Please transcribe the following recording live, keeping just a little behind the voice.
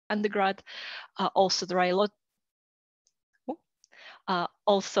undergrad. Also, there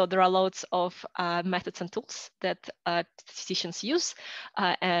are lots of methods and tools that statisticians use,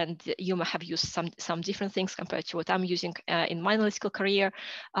 and you might have used some different things compared to what I'm using in my analytical career,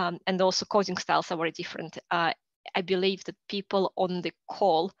 and also coding styles are very different. I believe that people on the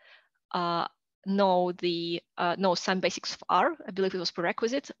call know some basics of R. I believe it was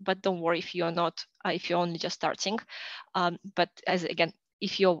prerequisite, but don't worry if you're not, if you're only just starting. But again,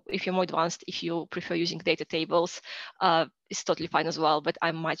 if you're more advanced, if you prefer using data tables, it's totally fine as well. But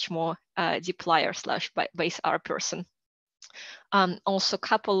I'm much more dplyr / base R person. Also, a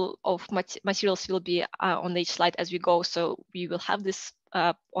couple of materials will be on each slide as we go. So we will have this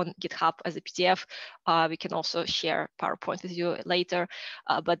on GitHub as a PDF. We can also share PowerPoint with you later.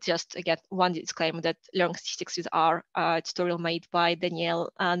 But just again, one disclaimer that Learning Statistics with R tutorial made by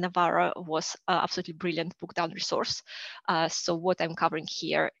Danielle Navarro was absolutely brilliant book down resource. So what I'm covering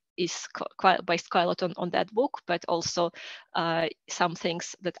here is based quite a lot on that book, but also some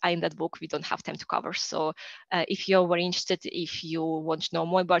things that are in that book we don't have time to cover. So if you're very interested, if you want to know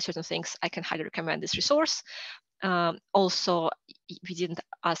more about certain things, I can highly recommend this resource. Also, we didn't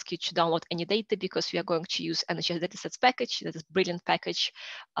ask you to download any data because we are going to use NHS datasets package. That is a brilliant package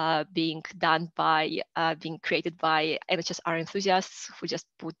being created by NHS-R enthusiasts who just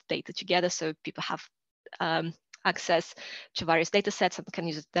put data together so people have access to various data sets and can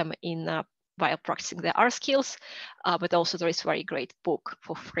use them in while practicing their R skills. But also there is a very great book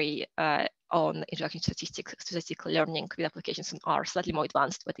for free on introduction to statistical learning with applications in R, slightly more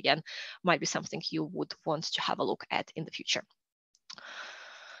advanced, but again, might be something you would want to have a look at in the future.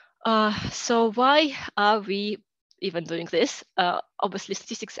 So why are we even doing this? Obviously,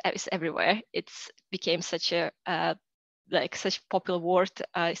 statistics is everywhere. It's became such a such popular word,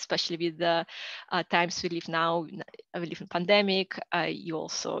 especially with the times we live now. We live in pandemic. We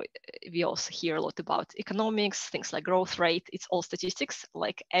also hear a lot about economics, things like growth rate. It's all statistics.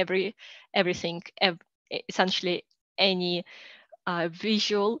 Like everything, essentially any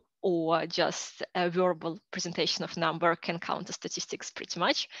visual or just a verbal presentation of number can count as statistics pretty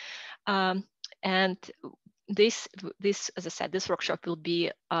much. And this, as I said, this workshop will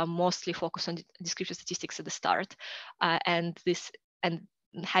be mostly focused on descriptive statistics at the start, and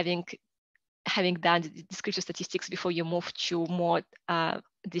having done the descriptive statistics before you move to more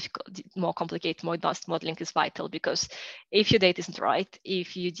difficult, more complicated, more advanced modeling is vital, because if your data isn't right,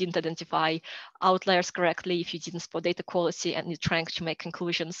 if you didn't identify outliers correctly, if you didn't spot data quality and you're trying to make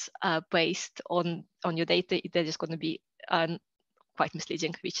conclusions based on your data, they're just going to be quite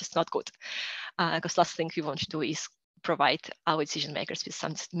misleading, which is not good. Because last thing we want to do is provide our decision makers with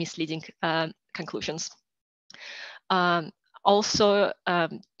some misleading conclusions. Also,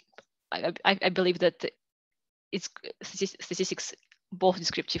 I believe that it's statistics, both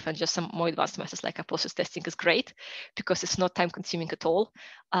descriptive and just some more advanced methods like hypothesis testing, is great because it's not time consuming at all.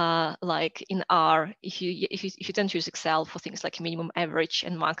 Like in R, if you don't use Excel for things like minimum, average,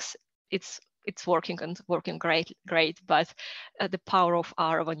 and max, it's working great. But the power of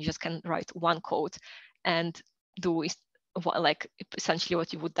R, when you just can write one code and do like essentially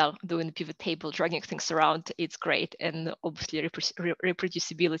what you would do in the pivot table, dragging things around, it's great. And obviously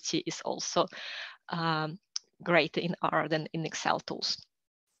reproducibility is also greater in R than in Excel tools.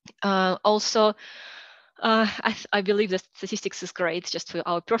 Also, I believe that statistics is great just for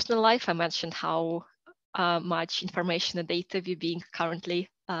our personal life. I mentioned how much information and data we're being currently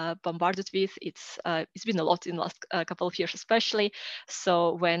bombarded with. It's been a lot in the last couple of years, especially.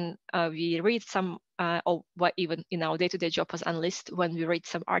 So when we read some, or even in our day-to-day job as analysts, when we read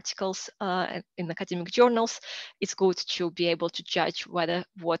some articles in academic journals, it's good to be able to judge whether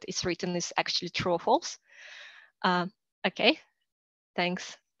what is written is actually true or false. Okay,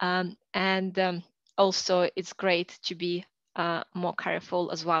 thanks. Also, it's great to be more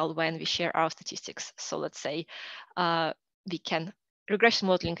careful as well when we share our statistics. So let's say regression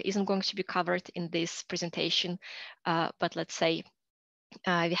modeling isn't going to be covered in this presentation, but let's say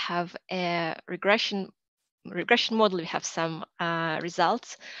we have a regression model, we have some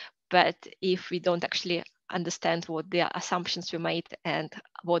results, but if we don't actually understand what the assumptions we made and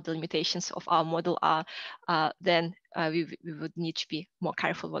what the limitations of our model are, then we would need to be more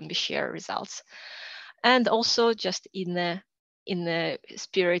careful when we share results. And also, just in the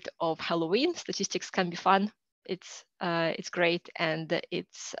spirit of Halloween, statistics can be fun. It's great, and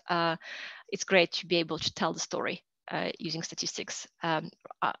it's great to be able to tell the story using statistics.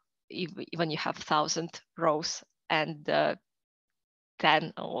 Even you have 1,000 rows and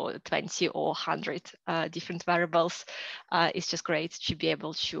 10 or 20 or 100 different variables, it's just great to be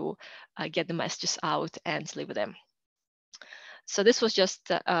able to get the messages out and deliver them. So this was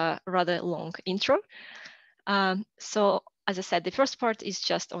just a rather long intro. So as I said, the first part is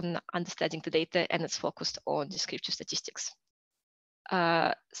just on understanding the data, and it's focused on descriptive statistics.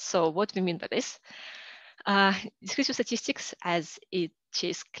 So what we mean by this? Descriptive statistics, as it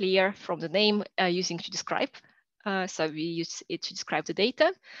is clear from the name, using to describe. So we use it to describe the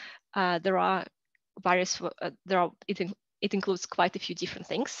data. There are various, it includes quite a few different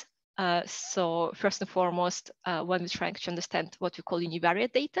things. So first and foremost, when we're trying to understand what we call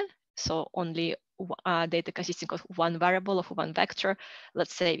univariate data, so only data consisting of one variable of one vector.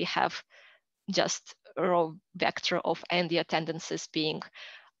 Let's say we have just a raw vector of ND attendances being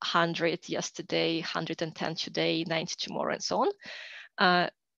 100 yesterday, 110 today, 90 tomorrow, and so on.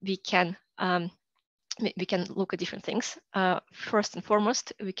 We can look at different things. First and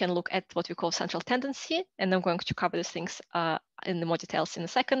foremost, we can look at what we call central tendency, and I'm going to cover these things in the more details in a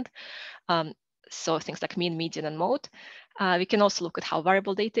second. So things like mean, median, and mode. We can also look at how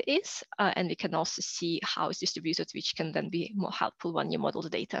variable data is, and we can also see how it's distributed, which can then be more helpful when you model the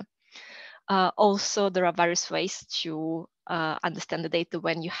data. Also, there are various ways to understand the data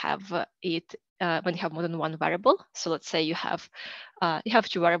when you have when you have more than one variable. So let's say you have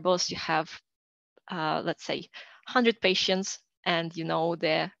two variables. You have let's say 100 patients, and you know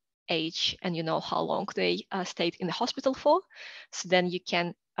their age and you know how long they stayed in the hospital for. So then you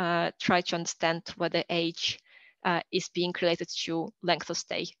can try to understand whether age is being related to length of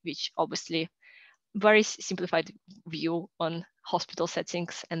stay, which obviously very simplified view on hospital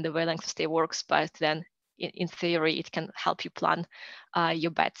settings and the way length of stay works, but then in theory, it can help you plan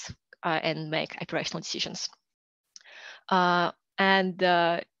your bets and make operational decisions. And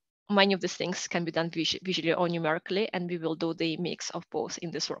many of these things can be done visually or numerically, and we will do the mix of both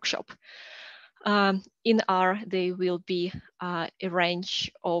in this workshop. In R, there will be a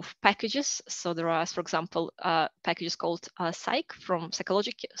range of packages. So there are, for example, packages called psych from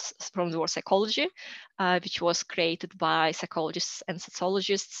the word psychology, which was created by psychologists and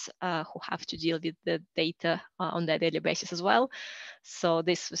sociologists who have to deal with the data on their daily basis as well. So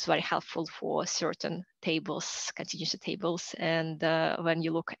this was very helpful for certain tables, contingency tables, and when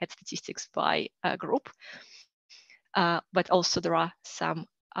you look at statistics by group. But also there are some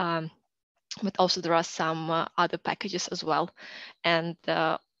other packages as well, and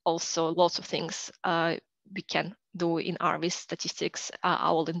also lots of things we can do in R with statistics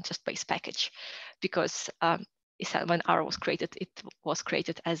all in just base package, because when R was created, it was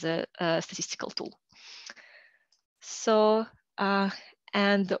created as a statistical tool. So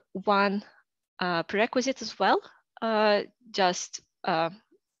and one prerequisite as well, just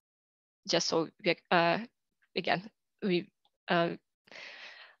so again we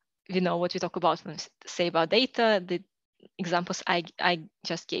know what we talk about when we say about data. The examples I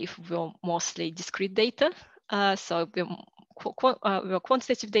just gave were mostly discrete data. So we were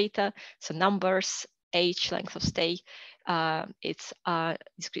quantitative data, so numbers, age, length of stay. It's a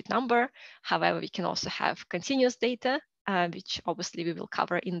discrete number. However, we can also have continuous data, which obviously we will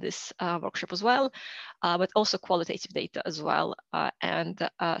cover in this workshop as well, but also qualitative data as well. And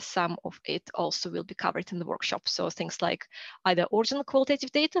some of it also will be covered in the workshop. So things like either ordinal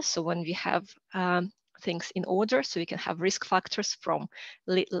qualitative data, so when we have things in order, so we can have risk factors from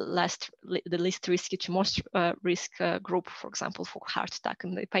the least risky to most risk group, for example, for heart attack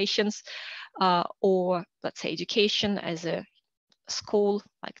in the patients, or let's say education as a school,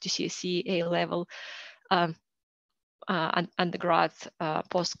 like GCSE, A level, undergrad,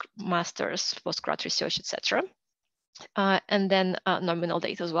 masters, postgrad research, etc. And then nominal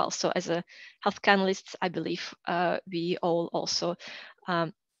data as well. So as a healthcare analyst, I believe we all also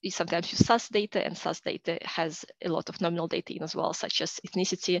we sometimes use SAS data, and SAS data has a lot of nominal data in as well, such as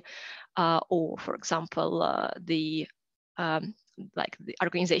ethnicity, or for example, the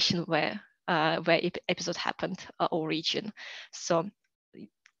organization where episode happened, or region. So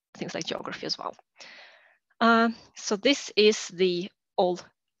things like geography as well. So this is the all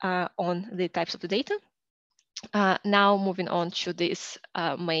on the types of the data. Now moving on to this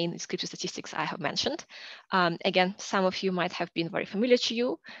main descriptive statistics I have mentioned. Again, some of you might have been very familiar to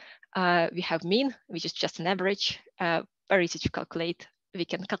you. We have mean, which is just an average, very easy to calculate. We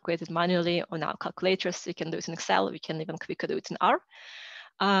can calculate it manually on our calculators. We can do it in Excel. We can even quicker do it in R.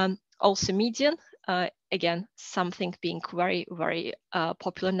 Also median, again, something being very, very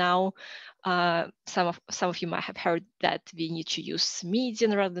popular now. Some of you might have heard that we need to use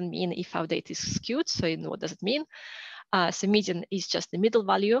median rather than mean if our data is skewed. So what does it mean? So median is just the middle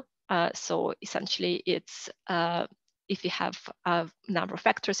value. So essentially it's, if you have a number of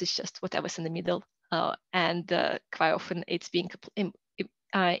factors, it's just whatever's in the middle. And quite often it's being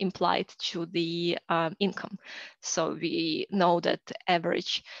implied to the income. So we know that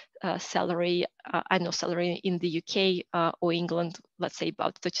average salary, annual salary in the UK or England, let's say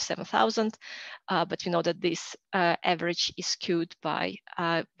about 37,000, but we know that this average is skewed by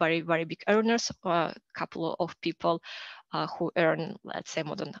very, very big earners, a couple of people who earn, let's say,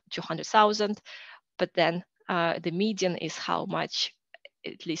 more than 200,000, but then the median is how much,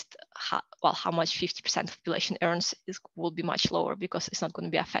 at least how much 50% of population earns will be much lower, because it's not going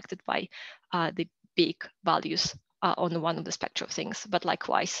to be affected by the big values on one of the spectrum of things. But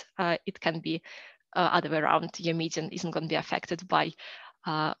likewise, it can be other way around. Your median isn't going to be affected by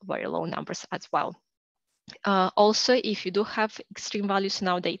very low numbers as well. Also, if you do have extreme values in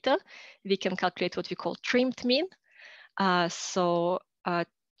our data, we can calculate what we call trimmed mean.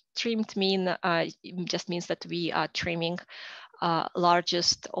 Trimmed mean just means that we are trimming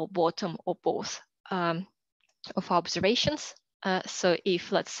largest or bottom or both of our observations. So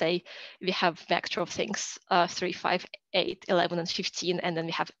if, let's say, we have vector of things 3, 5, 8, 11, and 15, and then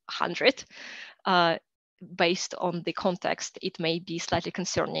we have 100, based on the context, it may be slightly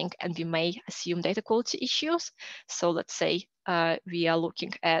concerning, and we may assume data quality issues. So let's say we are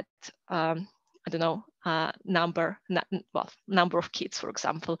looking at, I don't know, number of kids, for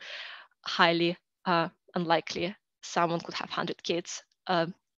example. Highly unlikely someone could have 100 kids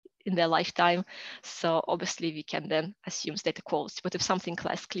in their lifetime. So obviously we can then assume data quality. But if something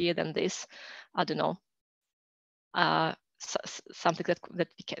less clear than this, I don't know, something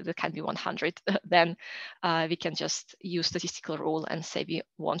that can be 100, then we can just use statistical rule and say we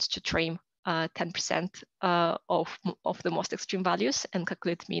want to trim 10% of the most extreme values and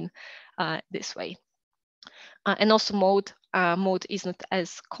calculate mean this way. And also mode is not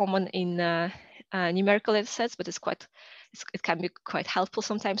as common in numerical data sets, but it can be quite helpful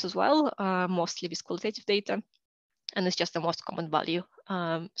sometimes as well, mostly with qualitative data, and it's just the most common value.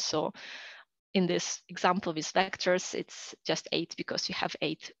 So in this example with vectors, it's just 8 because you have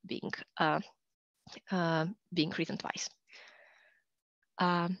 8 being written twice.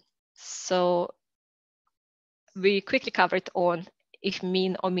 So we quickly covered on if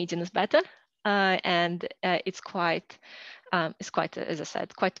mean or median is better, and it's quite, as I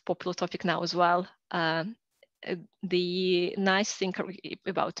said, quite a popular topic now as well. The nice thing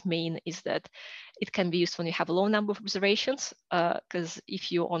about mean is that it can be used when you have a low number of observations, because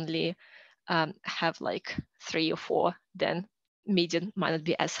if you only have like 3 or 4, then median might not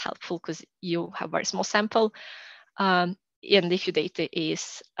be as helpful because you have a very small sample. And if your data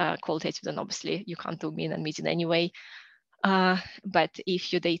is qualitative, then obviously you can't do mean and median anyway. But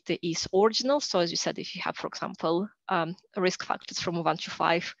if your data is ordinal, so as you said, if you have, for example, risk factors from 1 to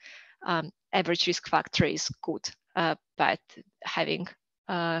 5, average risk factor is good, but having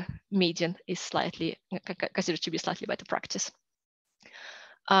median is slightly considered to be slightly better practice.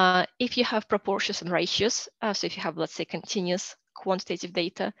 If you have proportions and ratios, so if you have, let's say, continuous quantitative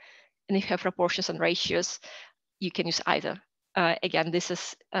data, and if you have proportions and ratios, you can use either. Again, this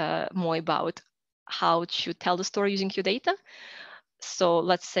is more about how to tell the story using your data. So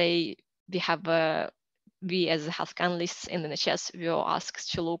let's say we as health analysts in the NHS, we are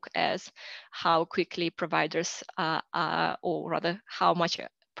asked to look at how quickly providers or rather how much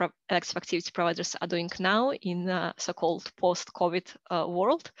elective activity providers are doing now in so-called post-COVID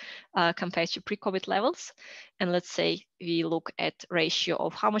world compared to pre-COVID levels. And let's say we look at ratio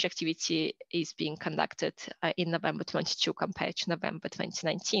of how much activity is being conducted in November 22 compared to November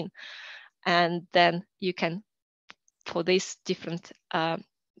 2019. And then you can, for these different,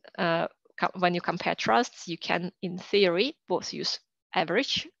 when you compare trusts, you can, in theory, both use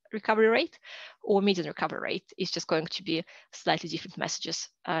average recovery rate or median recovery rate. It's just going to be slightly different messages,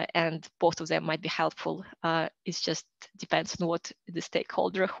 and both of them might be helpful. It just depends on what the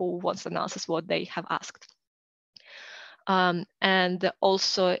stakeholder who wants analysis, what they have asked. And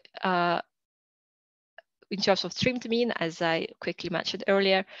also, in terms of trimmed mean, as I quickly mentioned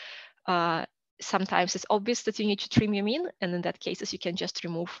earlier, sometimes it's obvious that you need to trim your mean, and in that cases, you can just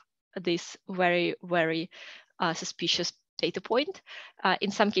remove this very, very suspicious data point. In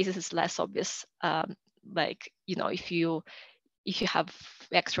some cases, it's less obvious. Like, you know, if you have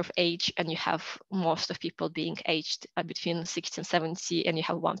extra of age and you have most of people being aged between 60 and 70, and you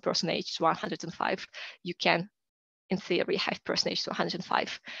have one person aged 105, you can, in theory, have person aged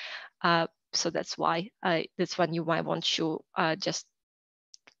 105. So that's why that's when you might want to just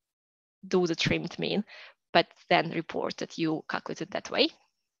do the trimmed mean, but then report that you calculated that way.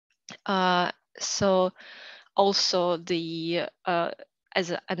 So also the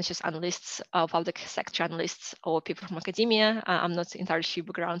as NHS analysts, public sector analysts, or people from academia, I'm not entirely sure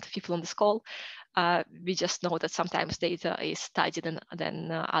background people on this call, We just know that sometimes data is tidier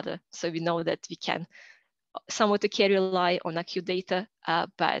than other. So we know that we can somewhat okay rely on acute data,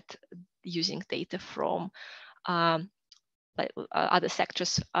 but using data from other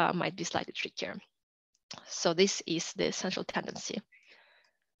sectors might be slightly trickier. So this is the central tendency.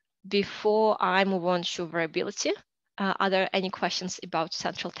 Before I move on to variability, are there any questions about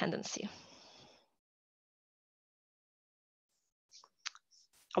central tendency?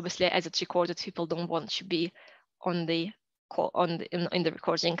 Obviously, as it's recorded, people don't want to be on the call in the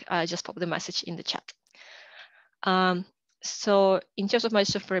recording. Just pop the message in the chat. So in terms of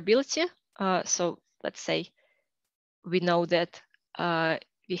measures of variability, so let's say we know that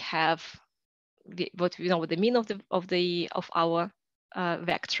we have what we know what the mean of our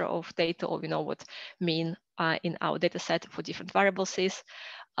vector of data, or we know what mean in our data set for different variables is.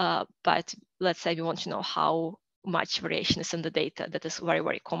 But let's say we want to know how much variation is in the data. That is a very,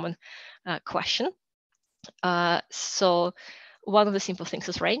 very common question. So one of the simple things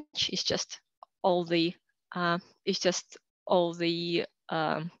is range. It's just all the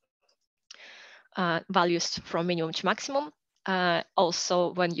values from minimum to maximum.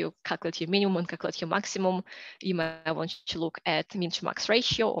 Also, when you calculate your minimum and calculate your maximum, you might want to look at mean to max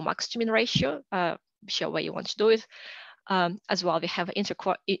ratio or max to mean ratio, whichever way you want to do it. As well, we have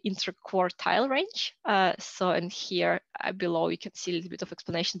interquartile range. So in here below, you can see a little bit of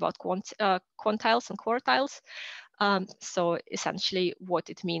explanation about quantiles and quartiles. So essentially what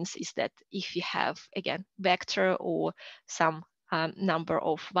it means is that if you have, again, vector or some number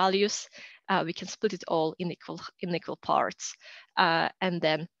of values, we can split it all in equal parts and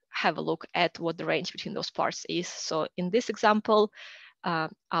then have a look at what the range between those parts is. So in this example,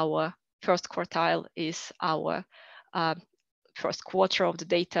 our first quartile is our first quarter of the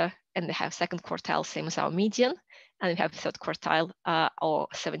data, and they have second quartile, same as our median, and we have third quartile or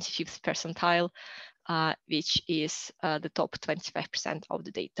 75th percentile, which is the top 25% of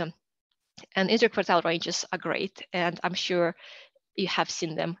the data. And interquartile ranges are great, and I'm sure you have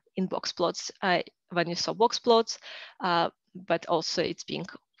seen them in box plots when you saw box plots, but also it's being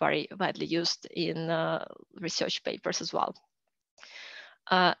very widely used in research papers as well.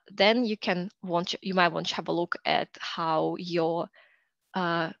 Then you might want to have a look at how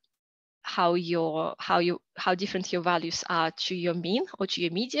different your values are to your mean or to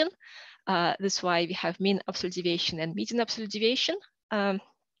your median. That's why we have mean absolute deviation and median absolute deviation,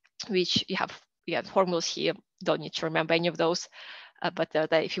 which you have formulas here. Don't need to remember any of those, but they're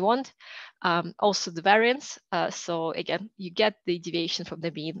there if you want. Also the variance. So again, you get the deviation from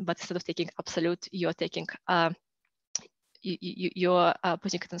the mean, but instead of taking absolute, you're taking you're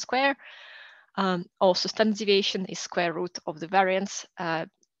putting it in square. Also standard deviation is square root of the variance,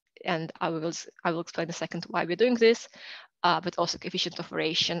 and I will explain in a second why we're doing this. But also coefficient of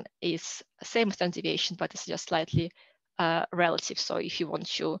variation is same as standard deviation, but it's just slightly relative. So if you want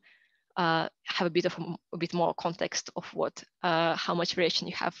to have a bit more context of how much variation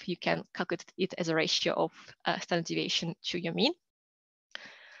you have, you can calculate it as a ratio of standard deviation to your mean.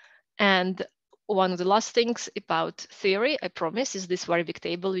 And one of the last things about theory, I promise, is this very big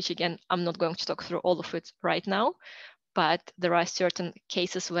table, which again, I'm not going to talk through all of it right now, but there are certain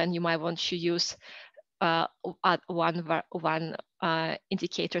cases when you might want to use one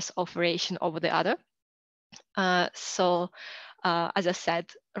indicators of variation over the other. So as I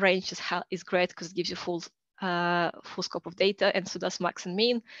said, range is great because it gives you full scope of data, and so does max and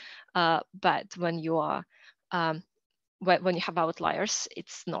mean. But when you are when you have outliers,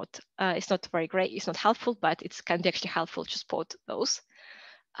 it's not very great. It's not helpful, but it can be actually helpful to spot those.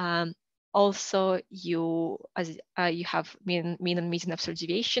 Also, you have mean and median absolute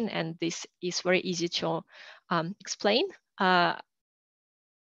deviation, and this is very easy to explain.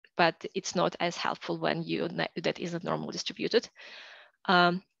 But it's not as helpful when that isn't normally distributed.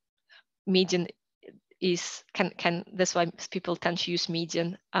 Median that's why people tend to use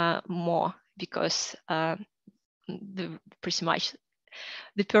median more, because pretty much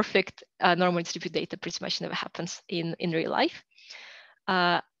the perfect normally distributed data pretty much never happens in real life.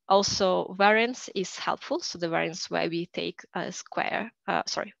 Also, variance is helpful. So the variance where we take a square,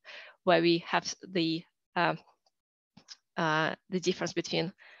 where we have the difference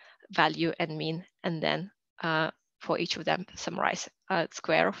between value and mean, and then for each of them summarize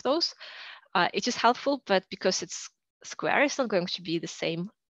square of those. It is helpful, but because it's square, it's not going to be the same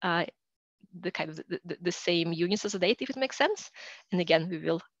the same units as the data, if it makes sense. And again, we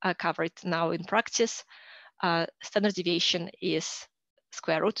will cover it now in practice. Standard deviation is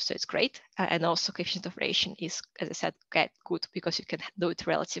square root, so it's great. And also coefficient of variation is, as I said, good because you can do it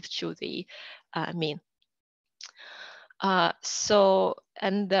relative to the mean. If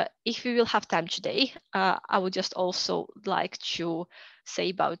we will have time today, I would just also like to say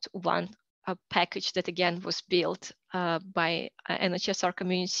about one package that again was built by NHS-R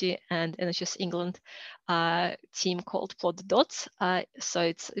community and NHS England team called Plot the Dots. So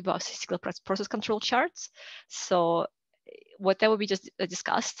it's about statistical process control charts. So whatever we just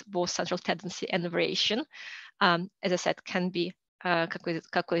discussed, both central tendency and variation, as I said, can be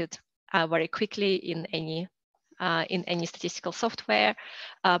calculated very quickly in any statistical software,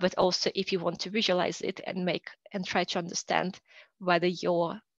 but also if you want to visualize it and try to understand whether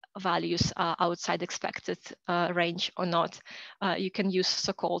your values are outside expected range or not, you can use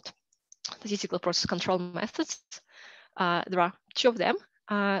so-called statistical process control methods. There are two of them.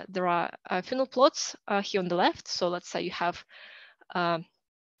 There are funnel plots here on the left. So let's say you have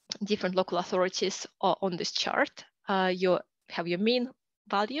different local authorities on this chart. You have your mean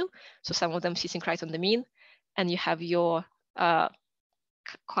value, so some of them sitting right on the mean, and you have your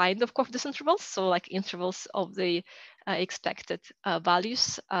kind of confidence intervals, so like intervals of the expected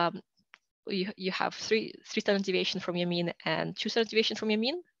values. You have three standard deviation from your mean and 2 standard deviation from your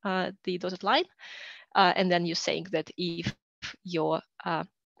mean, the dotted line, and then you're saying that if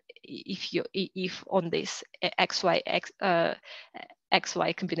on this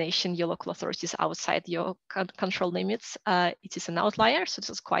XY combination, your local authority is outside your control limits, it is an outlier. So this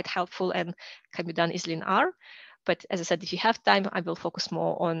is quite helpful and can be done easily in R. But as I said, if you have time, I will focus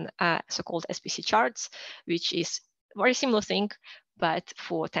more on so-called SPC charts, which is a very similar thing, but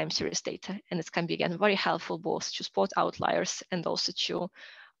for time series data. And it can be, again, very helpful both to spot outliers and also to,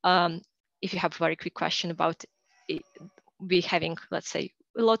 if you have a very quick question about we having, let's say,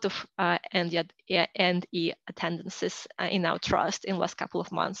 a lot of NE attendances in our trust in the last couple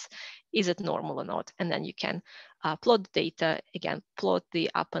of months. Is it normal or not? And then you can plot the data, again, plot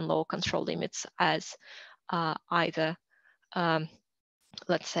the up and low control limits as either,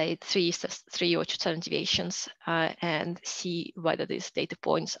 let's say, three or 2 standard deviations and see whether these data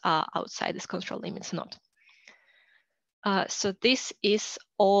points are outside this control limits or not. So this is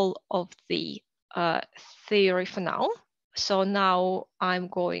all of the theory for now. So now I'm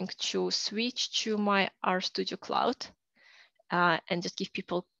going to switch to my RStudio Cloud and just give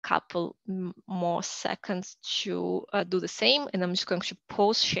people a couple more seconds to do the same. And I'm just going to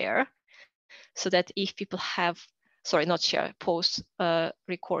pause share so that if people have, sorry, not share, pause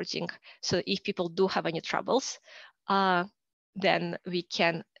recording. So if people do have any troubles, then we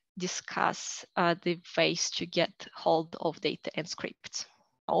can discuss the ways to get hold of data and scripts.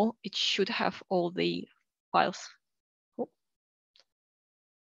 Now it should have all the files.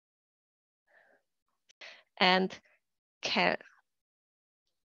 And can,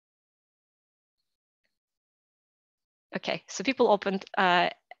 okay, so people opened,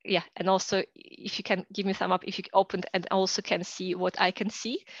 yeah, and also if you can give me a thumb up if you opened and also can see what I can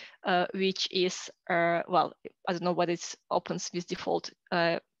see, which is, well, I don't know what it opens with default,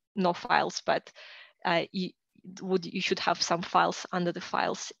 no files, but you should have some files under the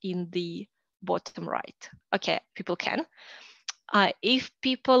files in the bottom right. Okay, people can. If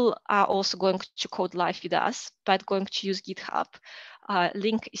people are also going to code live with us, but going to use GitHub,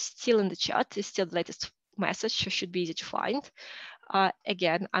 link is still in the chat, it's still the latest message, so should be easy to find.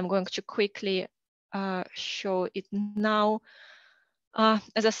 Again, I'm going to quickly show it now.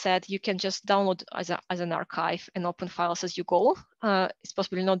 As I said, you can just download as an archive and open files as you go. It's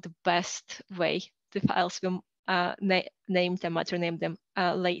possibly not the best way. The files will name them, might rename them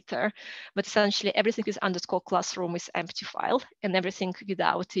later. But essentially, everything is underscore classroom is empty file, and everything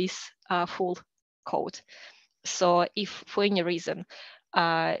without is full code. So if for any reason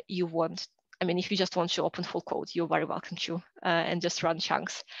you want, I mean, if you just want to open full code, you're very welcome to and just run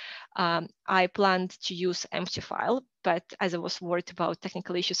chunks. I planned to use empty file, but as I was worried about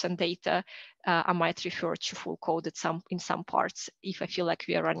technical issues and data, I might refer to full code in some parts if I feel like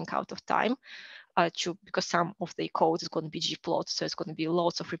we are running out of time. Because some of the code is going to be gplot, so it's going to be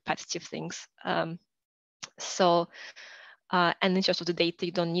lots of repetitive things. And in terms of the data,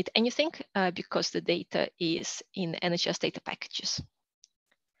 you don't need anything because the data is in NHS data packages.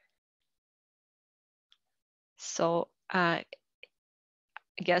 So I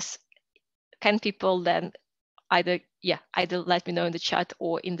guess, can people then either let me know in the chat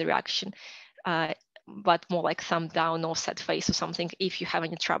or in the reaction, but more like thumb down or sad face or something if you have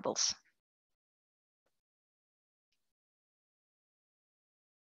any troubles.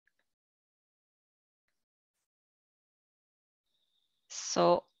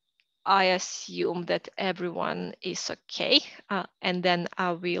 So I assume that everyone is okay, and then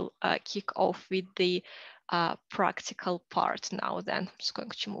I will kick off with the practical part now. Then I'm just going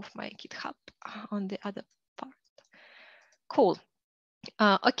to move my GitHub on the other part. Cool.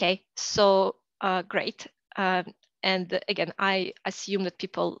 Okay, so great. And again, I assume that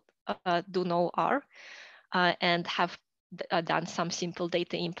people do know R and have done some simple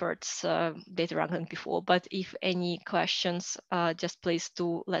data imports, data wrangling before. But if any questions, just please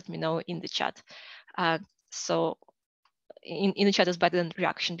do let me know in the chat. So in the chat is better than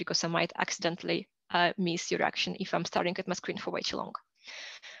reaction, because I might accidentally miss your reaction if I'm staring at my screen for way too long.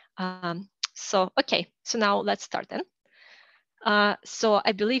 So okay, so now let's start then. So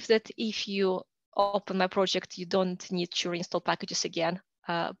I believe that if you open my project, you don't need to reinstall packages again,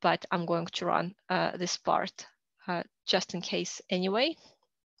 but I'm going to run this part just in case anyway.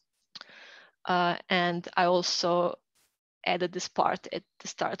 And I also added this part at the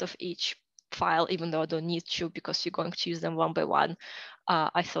start of each file, even though I don't need to, because you're going to use them one by one.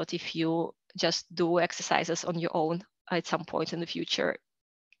 I thought if you just do exercises on your own at some point in the future,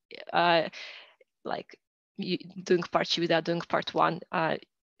 like doing part 2 without doing part 1,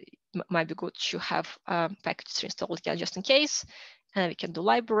 might be good to have packages installed again just in case. And we can do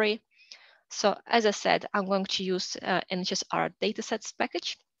library. So as I said, I'm going to use NHS-R datasets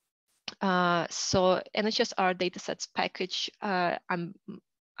package. So NHS-R datasets package,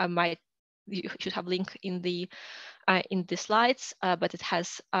 you should have link in the slides, but it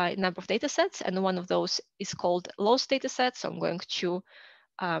has a number of datasets, and one of those is called loss dataset. So I'm going to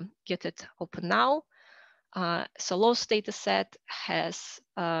get it open now. So loss dataset has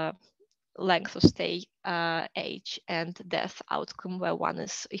length of stay, age, and death outcome, where one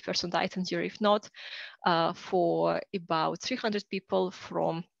is if person died and zero if not, for about 300 people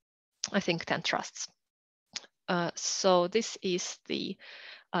from, I think, 10 trusts. So this is the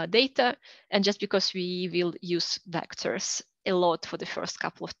data, and just because we will use vectors a lot for the first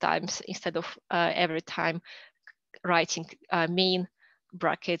couple of times, instead of every time writing mean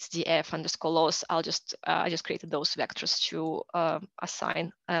brackets df underscore loss, I just created those vectors to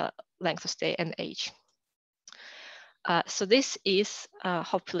assign length of stay and age. So this is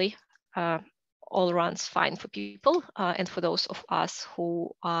hopefully all runs fine for people, and for those of us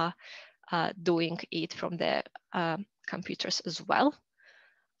who are doing it from their computers as well.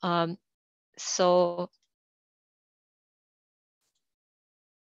 So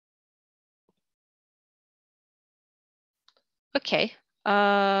okay,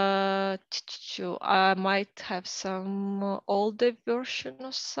 I might have some older version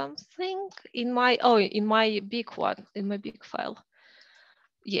or something in my big one, in my big file.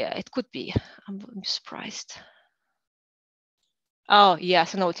 Yeah, it could be. I'm surprised. Oh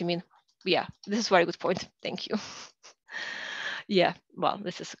yes, I know what you mean. Yeah, this is a very good point. Thank you. Yeah, well,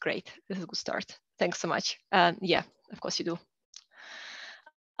 this is great. This is a good start. Thanks so much. Yeah, of course you do.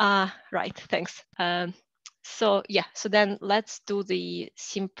 Right, thanks. So yeah, so then let's do the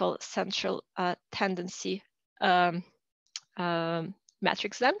simple central tendency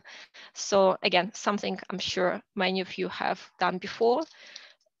metrics then. So again, something I'm sure many of you have done before.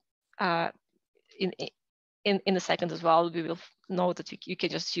 In a second as well, we will know that you can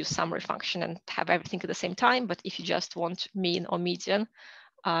just use summary function and have everything at the same time. But if you just want mean or median,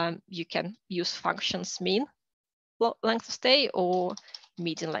 you can use functions mean length of stay or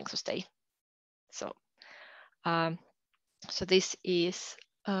median length of stay. So, so this is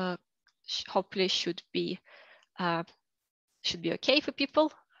hopefully should be okay for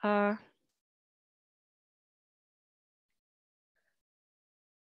people.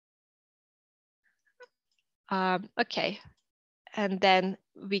 Okay, and then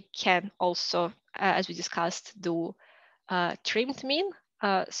we can also, as we discussed, do trimmed mean.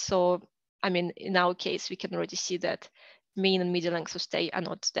 So, I mean, in our case, we can already see that mean and median length of stay are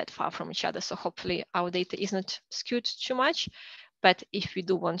not that far from each other. So hopefully our data isn't skewed too much. But if we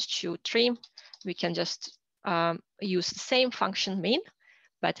do want to trim, we can just use the same function mean,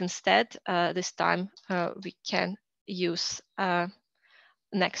 but instead this time we can use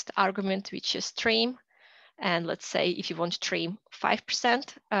next argument, which is trim. And let's say if you want to trim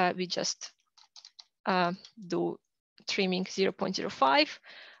 5%, we just do trimming 0.05,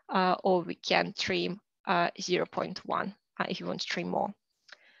 or we can trim 0.1 if you want to trim more.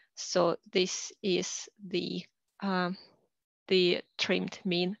 So this is the trimmed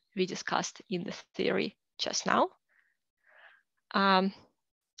mean we discussed in the theory just now.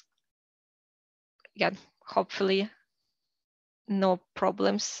 Again, hopefully no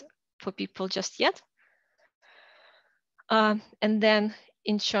problems for people just yet. And then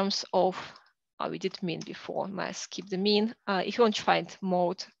in terms of, we did mean before, I might skip the mean. If you want to find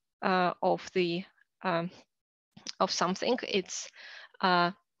mode of the of something, it's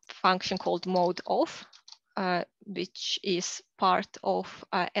a function called mode of, which is part of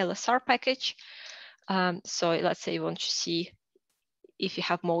LSR package. So let's say you want to see if you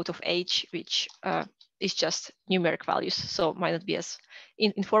have mode of age, which is just numeric values, so might not be as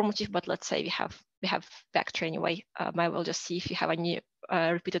informative, but let's say we have vector anyway. I will just see if you have any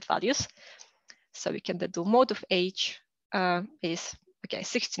repeated values. So we can then do mode of age is, okay,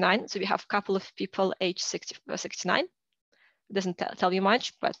 69. So we have a couple of people age 69. It doesn't tell you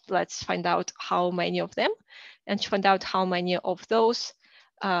much, but let's find out how many of them. And to find out how many of those,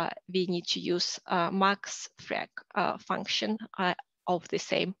 we need to use max frag function of the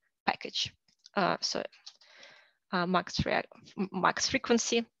same package. So max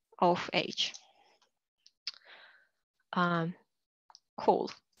frequency of age.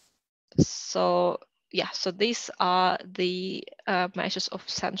 Cool. So yeah, so these are the measures of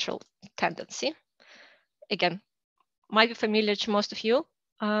central tendency. Again, might be familiar to most of you,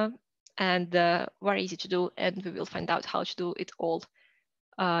 and very easy to do, and we will find out how to do it all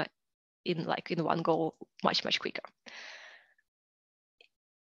in one go, much quicker.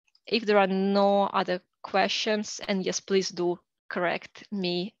 If there are no other questions, and yes, please do correct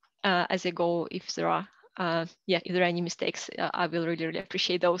me as I go if there are if there are any mistakes. I will really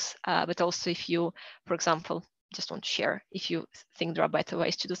appreciate those. But also if you, for example, just want to share, if you think there are better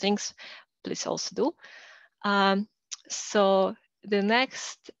ways to do things, please also do. So the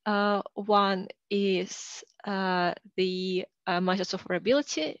next one is the measures of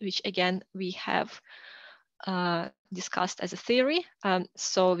variability, which again we have discussed as a theory.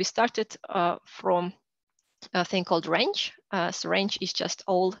 So we started from a thing called range. So range is just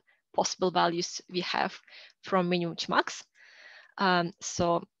all possible values we have from minimum to max.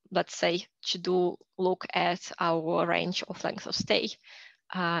 So let's say to look at our range of length of stay,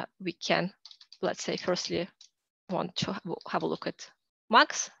 we can, let's say, firstly want to have a look at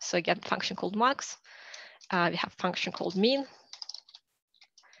max. So again, function called max. We have function called mean.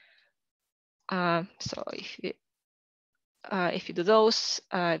 So if you do those,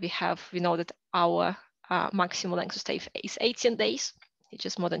 we know that our maximum length of stay is 18 days, which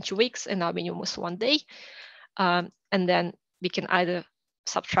is more than 2 weeks, and our minimum is 1 day. And then we can either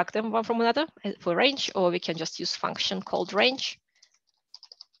subtract them one from another for range, or we can just use function called range,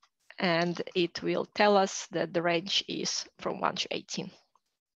 and it will tell us that the range is from 1 to 18.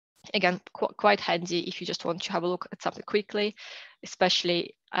 Again, quite handy if you just want to have a look at something quickly,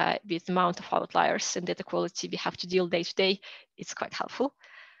 especially with the amount of outliers and data quality we have to deal day to day. It's quite helpful.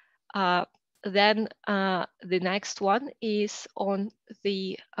 Then the next one is on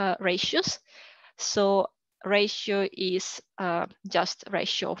the ratios. So ratio is just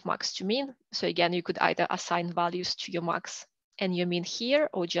ratio of max to mean. So again, you could either assign values to your max and your mean here,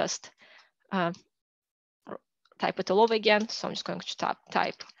 or just type it all over again. So I'm just going to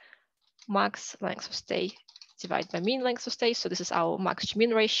type max length of stay divided by mean length of stay. So this is our max to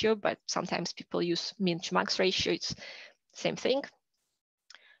mean ratio, but sometimes people use mean to max ratio. It's the same thing.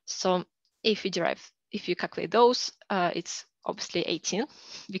 So if you calculate those, it's obviously 18,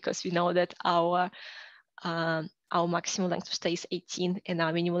 because we know that our maximum length of stay is 18 and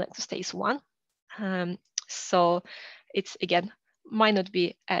our minimum length of stay is 1. So it's, again, might not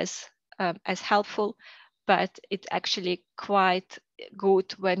be as helpful, but it's actually quite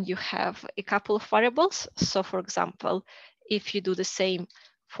good when you have a couple of variables. So for example, if you do the same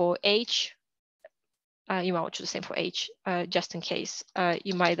for age, you might do the same for age, just in case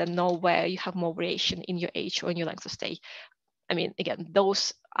you might then know where you have more variation in your age or in your length of stay. I mean, again,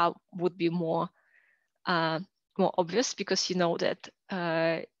 those would be more obvious, because you know that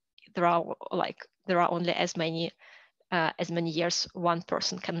there are only as many years one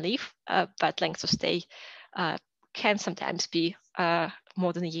person can live, but length of stay can sometimes be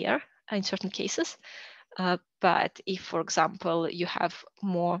more than a year in certain cases. But if, for example, you have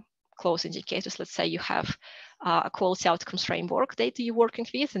more close indicators, let's say you have a quality outcomes framework data you're working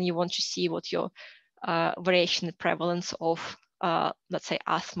with, and you want to see what your variation in prevalence of, let's say,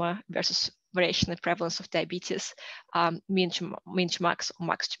 asthma versus variation in prevalence of diabetes, mean to max or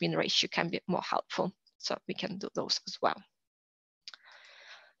max to mean ratio can be more helpful. So we can do those as well.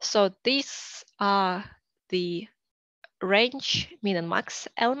 So these are the range, mean, and max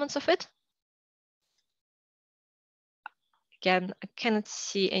elements of it. Again, I cannot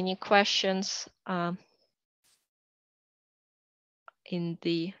see any questions in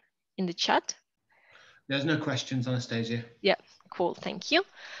the chat. There's no questions, Anastasiia. Yeah, cool, thank you.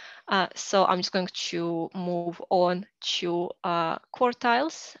 So I'm just going to move on to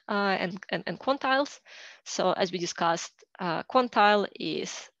quartiles and quantiles. So as we discussed, quantile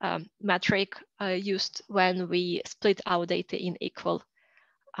is metric used when we split our data in equal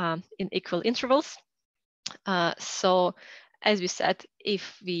intervals. So as we said,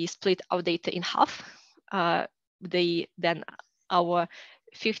 if we split our data in half, then our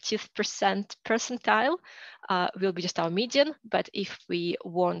 50th percentile will be just our median. But if we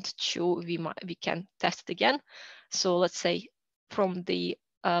want to, we can test it again. So let's say from the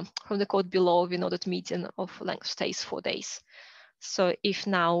code below, we know that median of length of stay is 4 days. So if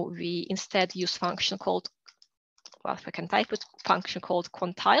now we instead use function called, well, if I can type it, function called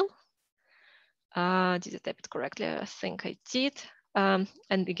quantile. Did I type it correctly? I think I did. And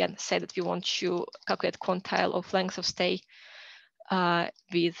again, say that we want to calculate quantile of length of stay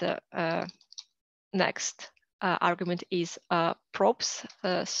with next argument is probes.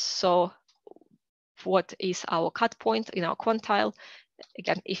 So what is our cut point in our quantile?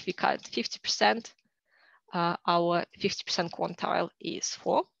 Again, if we cut 50%, our 50% quantile is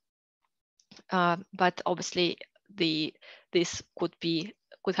 4. But obviously, this could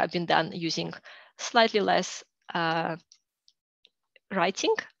have been done using slightly less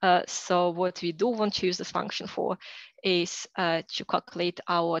writing. So what we do want to use this function for is to calculate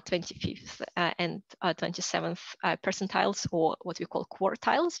our 25th and 27th percentiles, or what we call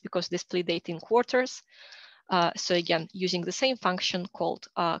quartiles, because they split data in quarters. So again, using the same function called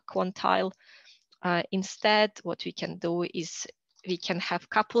quantile, instead, what we can do is we can have a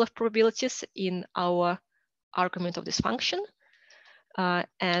couple of probabilities in our argument of this function,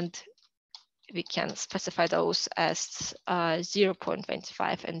 and we can specify those as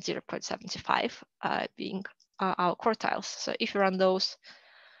 0.25 and 0.75 being our quartiles. So if we run those,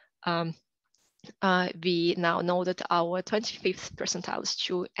 we now know that our 25th percentile is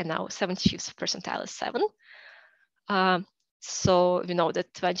 2 and our 75th percentile is 7. So we know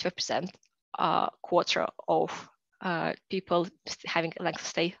that 25% quarter of people having a length of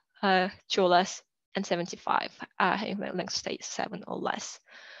stay 2 or less, and 75 having a length of stay 7 or less.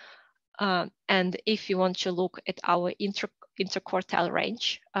 And if you want to look at our interquartile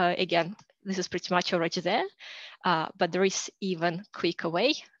range, again, this is pretty much already there, but there is even quicker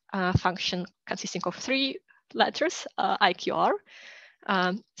way, function consisting of 3 letters, IQR.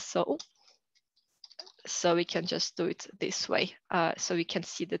 So we can just do it this way. So we can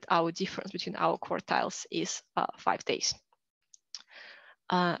see that our difference between our quartiles is 5 days.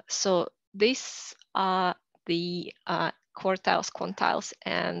 So these are the quartiles, quantiles,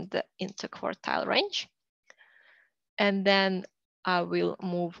 and the interquartile range. And then I will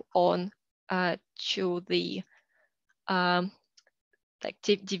move on to the like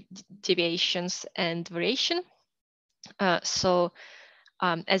deviations and variation. So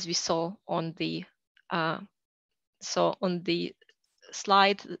as we saw on the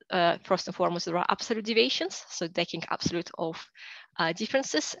slide, first and foremost, there are absolute deviations. So taking absolute of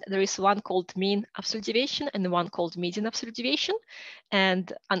differences, there is one called mean absolute deviation and one called median absolute deviation.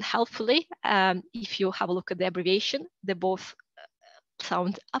 And unhelpfully, if you have a look at the abbreviation, they both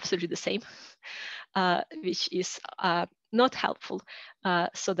sound absolutely the same, which is not helpful.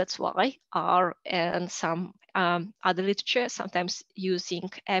 So that's why R and some other literature sometimes using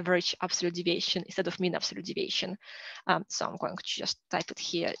average absolute deviation instead of mean absolute deviation. So I'm going to just type it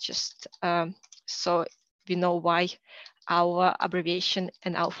here, just so we know why our abbreviation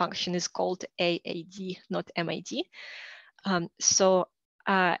and our function is called AAD, not MAD. So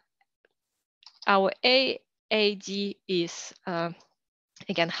our AAD is,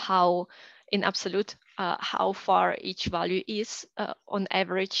 again, how in absolute, how far each value is on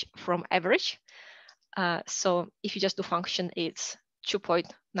average from average. So if you just do function, it's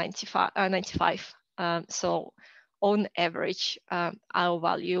 2.95. So on average, our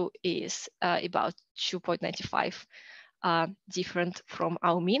value is about 2.95 different from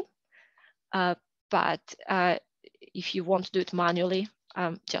our mean. But if you want to do it manually,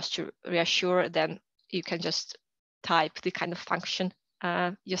 just to reassure, then you can just type the kind of function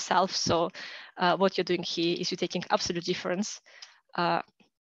yourself. So what you're doing here is you're taking absolute difference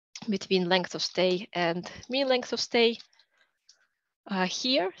between length of stay and mean length of stay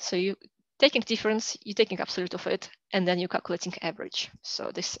here. So you taking difference, you're taking absolute of it, and then you're calculating average.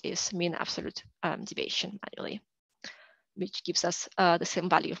 So this is mean absolute deviation manually, which gives us the same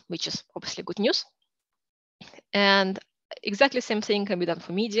value, which is obviously good news. And exactly the same thing can be done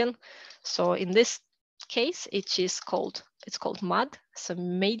for median. So in this case, it's called MAD, so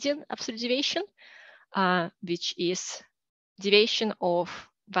median absolute deviation, which is deviation of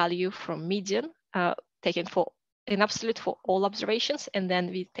value from median taken for in absolute for all observations, and then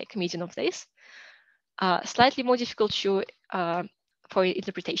we take median of this. Slightly more difficult to for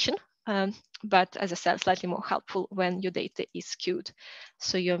interpretation, but as I said, slightly more helpful when your data is skewed.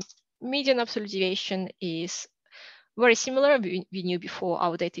 So your median absolute deviation is very similar. We knew before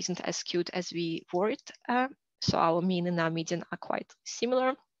our data isn't as skewed as we worried. So our mean and our median are quite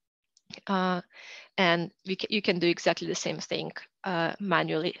similar. And you can do exactly the same thing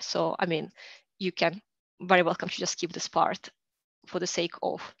manually. So, I mean, you can very welcome to just skip this part for the sake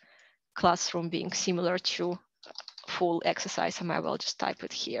of classroom being similar to full exercise. I might well just type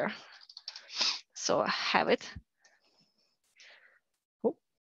it here. So I have it. Oh,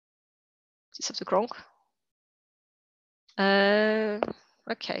 is something wrong?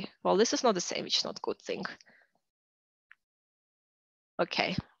 Okay, well, this is not the same, which is not a good thing.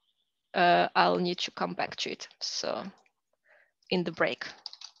 Okay, I'll need to come back to it. So in the break.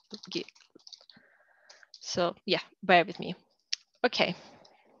 So yeah, bear with me. Okay.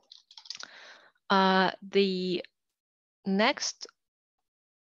 The next,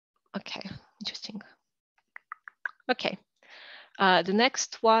 okay, interesting. Okay, the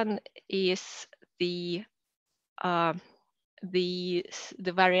next one is the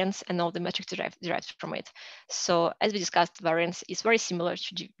variance and all the metrics derived from it. So as we discussed, variance is very similar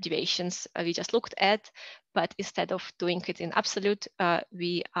to deviations we just looked at, but instead of doing it in absolute,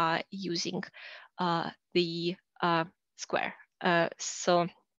 we are using the square. So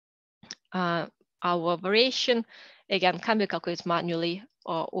our variation, again, can be calculated manually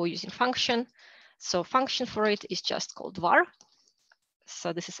or using function. So function for it is just called var.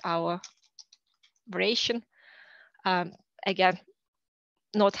 So this is our variation. Again,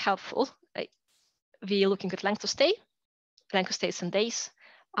 not helpful. We're looking at length of stay. Length of stay is in days.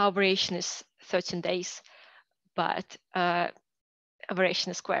 Our variation is 13 days, but variation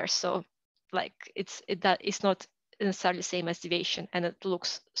is square. So like it's not necessarily the same as deviation, and it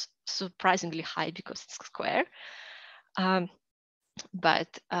looks surprisingly high because it's square.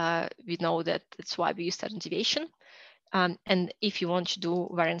 But we know that that's why we use standard deviation. And if you want to do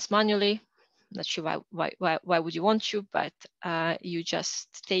variance manually, not sure why would you want to, but you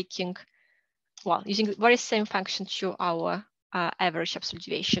just taking, well, using the very same function to our average absolute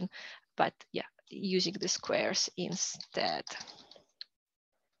deviation, but yeah, using the squares instead.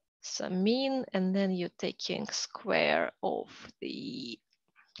 So mean, and then you're taking square of the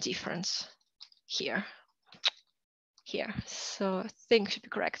difference here. So I think should be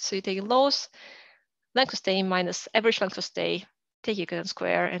correct. So you take lows, length of stay minus average length of stay, take equivalent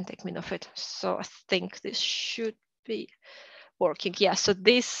square and take mean of it. So I think this should be working. Yeah, so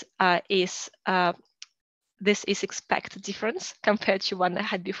this is expected difference compared to one I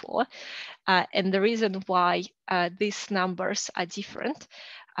had before. And the reason why these numbers are different,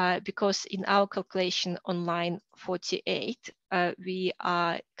 because in our calculation on line 48, we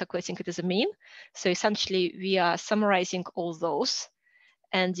are calculating it as a mean. So essentially we are summarizing all those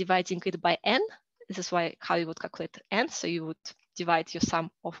and dividing it by n. This is how you would calculate n. So you would divide your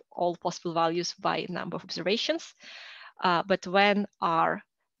sum of all possible values by number of observations. But when R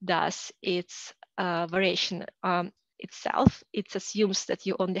does its variation itself, it assumes that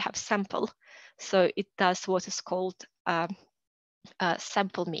you only have sample. So it does what is called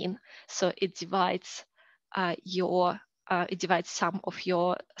sample mean. So it divides sum of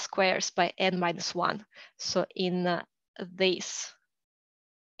your squares by n minus 1. So in this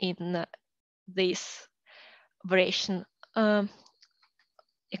variation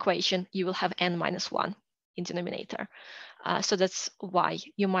equation, you will have n minus 1 in denominator. So that's why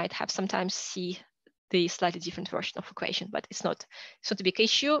you might have sometimes see the slightly different version of equation, but it's not a big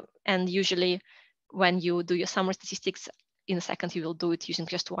issue. And usually when you do your summary statistics in a second, you will do it using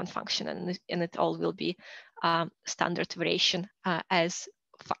just one function, and it all will be standard variation as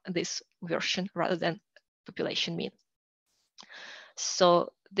this version rather than population mean.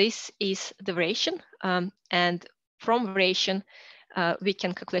 So this is the variation, and from variation, we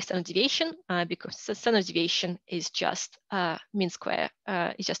can calculate standard deviation because the standard deviation is just mean square,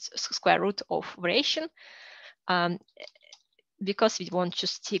 is just square root of variation. Because we want to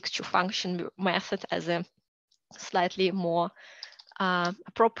stick to function method as a slightly more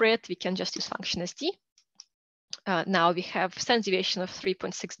appropriate, we can just use function SD. Now we have standard deviation of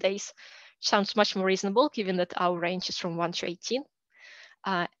 3.6 days, which sounds much more reasonable given that our range is from 1 to 18.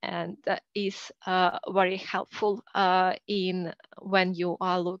 And that is very helpful in when you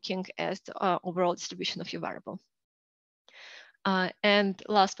are looking at the overall distribution of your variable. And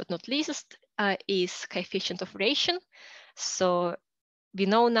last but not least is coefficient of variation. So we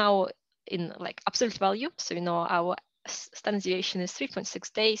know now in like absolute value, so we know our standard deviation is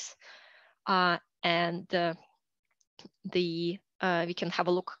 3.6 days, and we can have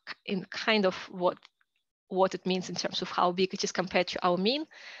a look in kind of what it means in terms of how big it is compared to our mean.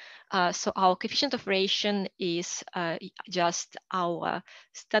 So our coefficient of variation is just our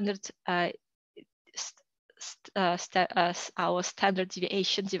standard our standard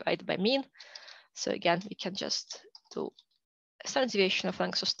deviation divided by mean. So again, we can just do standard deviation of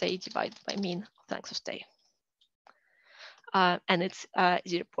length of stay divided by mean of length of stay. And it's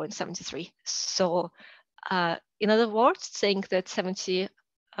 0.73. So in other words, saying that so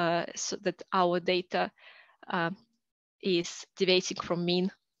that our data is deviating from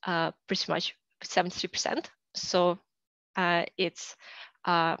mean pretty much 73%. So it's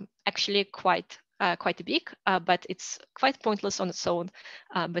actually quite big, but it's quite pointless on its own.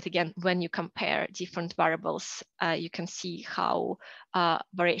 But again, when you compare different variables, you can see how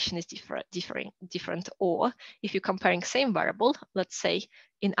variation is different. Or if you're comparing same variable, let's say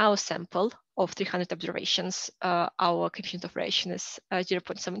in our sample of 300 observations, our coefficient of variation is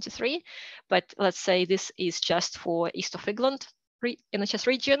 0.73. But let's say this is just for East of England NHS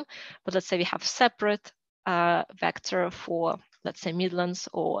region. But let's say we have separate vector for, let's say, Midlands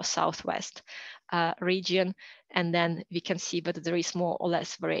or Southwest region, and then we can see whether there is more or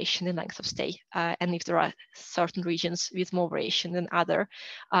less variation in length of stay. And if there are certain regions with more variation than other,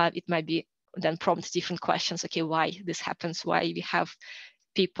 it might be then prompt different questions. Okay, why this happens? Why we have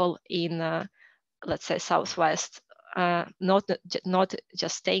people in, let's say, Southwest not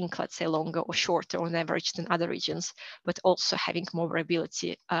just staying, let's say, longer or shorter on average than other regions, but also having more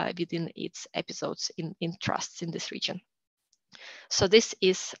variability within its episodes in trusts in this region. So this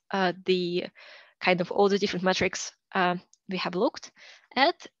is the kind of all the different metrics we have looked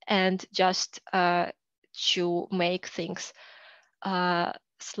at, and just to make things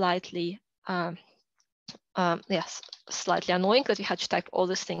slightly slightly annoying that we had to type all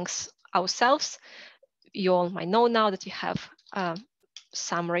these things ourselves. You all might know now that we have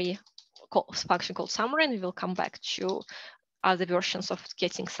summary function called summary, and we will come back to other versions of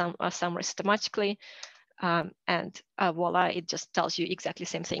getting some summary systematically. And voila, it just tells you exactly the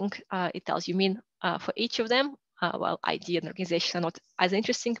same thing. It tells you mean for each of them. Well, ID and organization are not as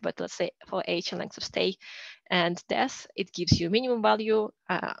interesting, but let's say for age and length of stay and death, it gives you minimum value,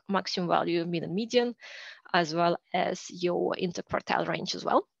 maximum value, mean and median, as well as your interquartile range as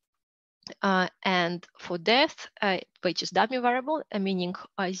well. And for death, which is dummy variable, meaning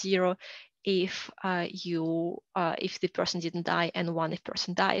 0 if if the person didn't die, and 1 if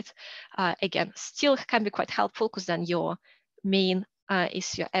person died. Again, still can be quite helpful, because then your mean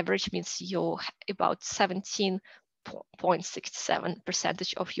is your average, means you're about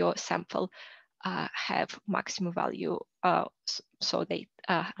 17.67% of your sample have maximum value, so they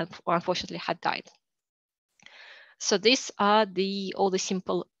unfortunately had died. So these are all the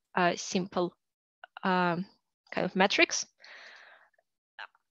simple kind of metrics.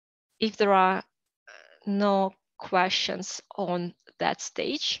 If there are no questions on that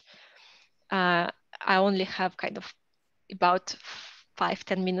stage, I only have kind of about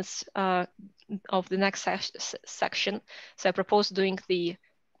 5-10 minutes of the next section. So I propose doing the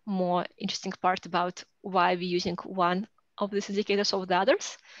more interesting part about why we're using one of these indicators over the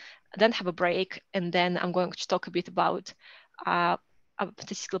others, then have a break, and then I'm going to talk a bit about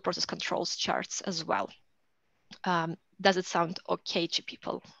statistical process controls charts as well. Does it sound okay to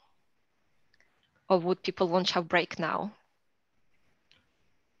people? Or would people want to have a break now?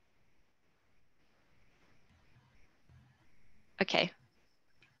 Okay.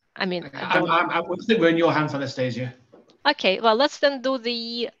 I mean, I think we're in your hands, Anastasiia. Okay, well, let's then do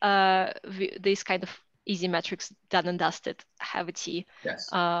the these kind of easy metrics done and dusted, have a tea, yes.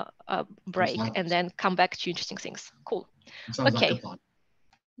 Break, and then come back to interesting things. Cool. Sounds like a plan.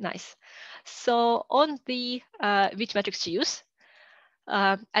 Nice. So on the which metrics to use,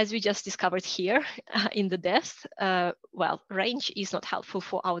 as we just discovered here in the death, well, range is not helpful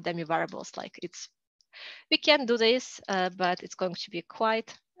for our dummy variables. Like we can do this, but it's going to be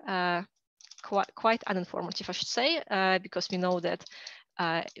quite uninformative, I should say, because we know that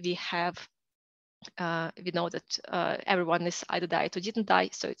everyone is either died or didn't die,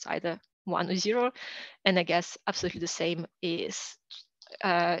 so it's either 1 or 0, and I guess absolutely the same is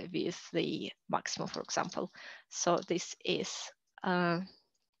with the maximum, for example. So this is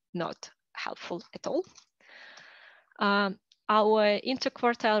not helpful at all. Our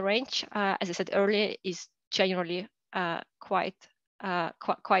interquartile range, as I said earlier, is generally quite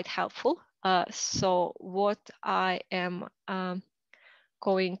helpful. So what I am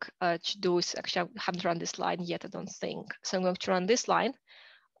going to do is, actually, I haven't run this line yet, I don't think. So I'm going to run this line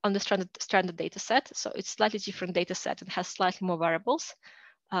on the standard data set. So it's slightly different data set and has slightly more variables.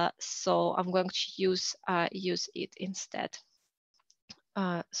 So I'm going to use it instead.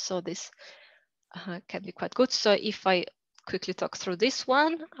 So this can be quite good. So if I quickly talk through this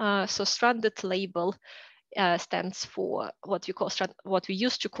one, so stranded label stands for what we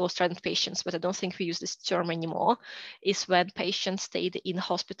used to call stranded patients, but I don't think we use this term anymore, is when patients stayed in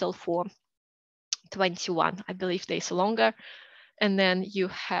hospital for 21, I believe, days or longer. And then you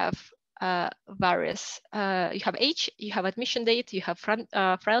have various, you have age, you have admission date, you have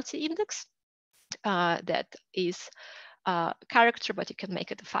frailty index that is character, but you can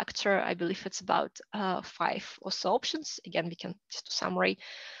make it a factor. I believe it's about 5 or so options. Again, we can just do summary,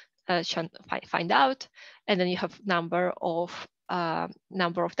 find out. And then you have number of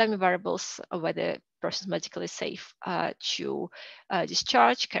dummy variables, whether person is medically safe to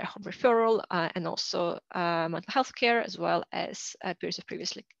discharge, care home referral, and also mental health care, as well as periods of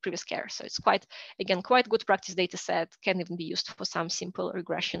previous care. So it's quite good practice data set, can even be used for some simple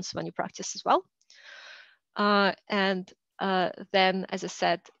regressions when you practice as well. And then, as I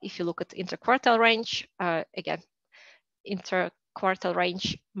said, if you look at interquartile range, again, interquartile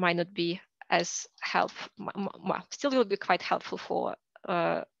range might not be as helpful, well, still will be quite helpful for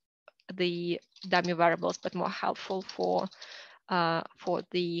the dummy variables, but more helpful for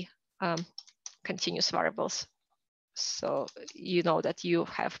the continuous variables. So you know that you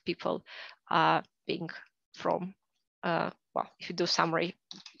have people being from, well, if you do summary,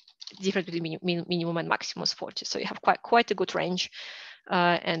 difference between minimum and maximum is 40. So you have quite a good range,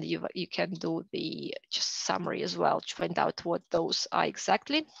 and you can do the just summary as well to find out what those are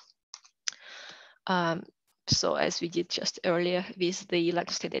exactly. So as we did just earlier with the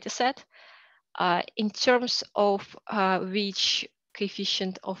Lancaster data set, in terms of which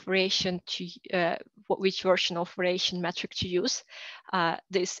coefficient of variation to which version of variation metric to use,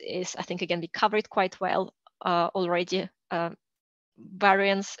 this is, I think, again, we covered quite well already.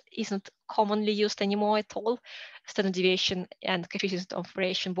 Variance isn't commonly used anymore at all. Standard deviation and coefficient of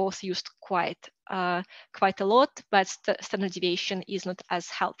variation both used quite a lot, but standard deviation is not as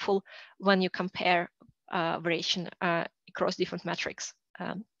helpful when you compare variation across different metrics.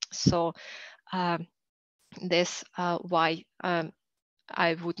 So this why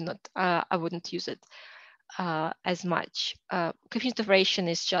I wouldn't use it as much. Coefficient of variation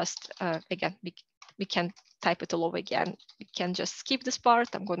is just again, we can type it all over again. We can just skip this part.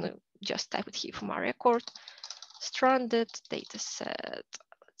 I'm going to just type it here for my record. Stranded data set,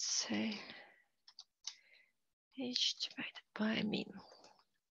 let's say h divided by mean.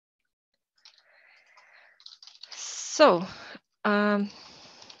 So, and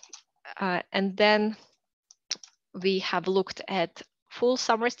then we have looked at full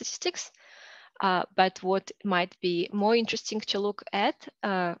summary statistics, but what might be more interesting to look at,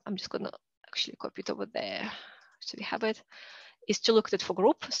 I'm just going to actually copy it over there so we have it, is to look at it for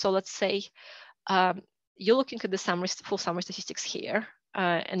group. So let's say you're looking at the full summary statistics here,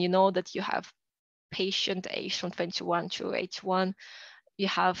 and you know that you have patient age from 21 to 81. You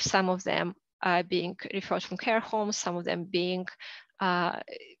have some of them being referred from care homes, some of them being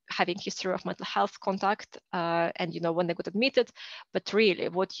having history of mental health contact, and you know when they got admitted. But really,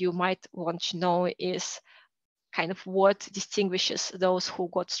 what you might want to know is kind of what distinguishes those who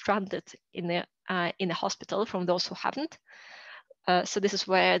got stranded in a hospital from those who haven't. So this is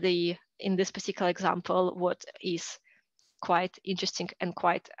where in this particular example, what is quite interesting and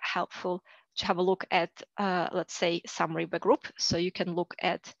quite helpful to have a look at, let's say, summary by group. So you can look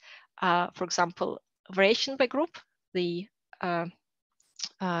at, for example, variation by group, the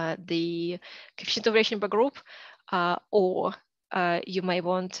coefficient of variation by group, or you may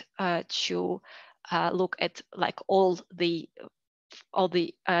want to look at like all the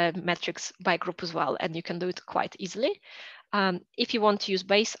metrics by group as well, and you can do it quite easily. If you want to use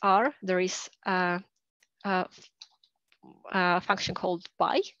base R, there is a function called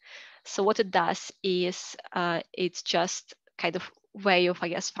by. So what it does is it's just kind of way of, I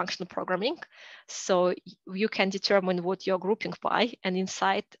guess, functional programming. So you can determine what you're grouping by, and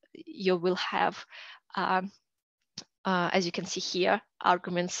inside you will have, as you can see here,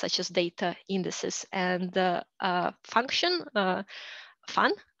 arguments such as data, indices, and function,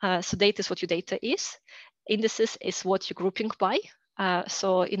 fun. So data is what your data is. Indices is what you're grouping by.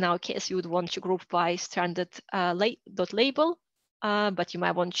 So in our case, you would want to group by standard label, but you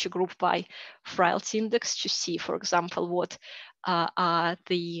might want to group by frailty index to see, for example, what are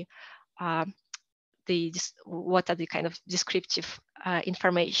the kind of descriptive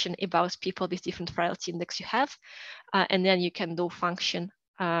information about people with different frailty index you have, and then you can do function.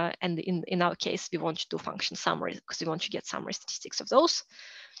 And in our case, we want to do function summary because we want to get summary statistics of those.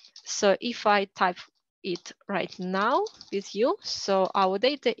 So if I type it right now with you, so our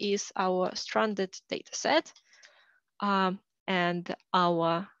data is our stranded data set, and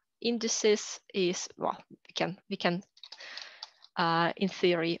our indices is, well, we can in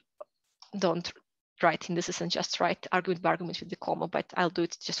theory don't write indices and just write argument by argument with the comma, but I'll do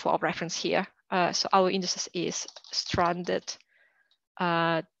it just for our reference here. So our indices is stranded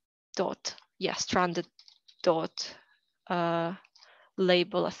stranded dot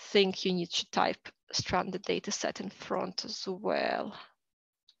label, I think you need to type stranded data set in front as well.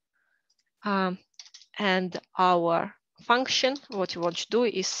 And our function, what you want to do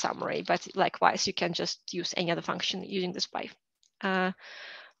is summary, but likewise, you can just use any other function using this by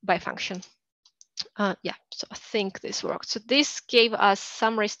function. Yeah, so I think this worked. So this gave us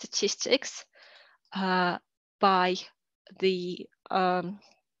summary statistics by the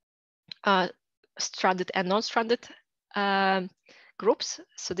stranded and non-stranded groups.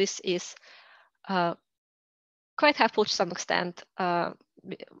 So this is quite helpful to some extent.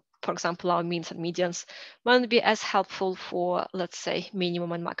 For example, our means and medians won't be as helpful for, let's say,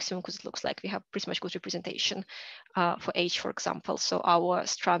 minimum and maximum, because it looks like we have pretty much good representation for age, for example. So our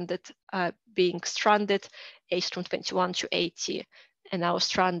stranded being stranded, age from 21 to 80, and our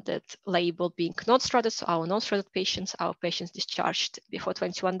stranded label being not stranded, so our non-stranded patients, our patients discharged before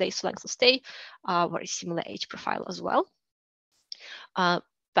 21 days length of stay, very similar age profile as well.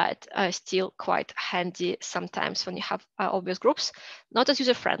 But still quite handy sometimes when you have obvious groups, not as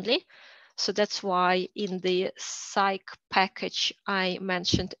user-friendly. So that's why in the psych package I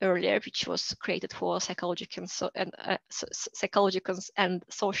mentioned earlier, which was created for psychological and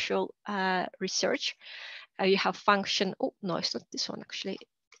social research, you have function. Oh no, it's not this one actually. I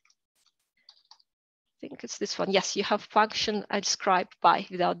think it's this one. Yes, you have function described by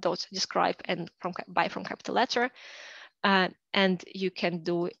without dots, describe and from capital letter. And you can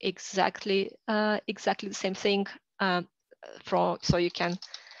do exactly the same thing so you can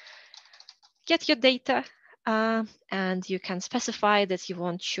get your data and you can specify that you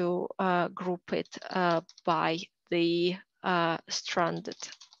want to group it by the stranded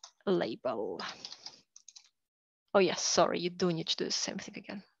label. Oh yes, sorry, you do need to do the same thing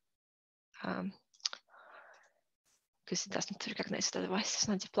again. Because it doesn't recognize it otherwise. It's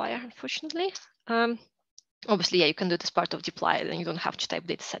not dplyr, unfortunately. Obviously, yeah, you can do it as part of dplyr, then you don't have to type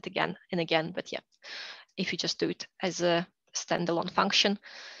dataset again and again. But yeah, if you just do it as a standalone function.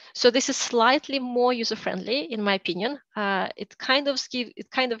 So this is slightly more user-friendly, in my opinion. It kind of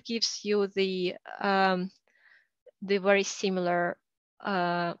gives you the very similar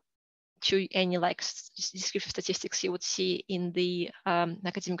to any like descriptive statistics you would see in the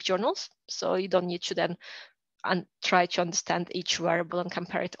academic journals. So you don't need to then try to understand each variable and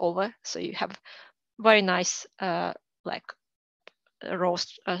compare it over. So you have very nice like row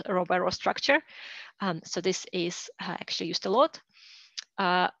by row structure. So this is actually used a lot.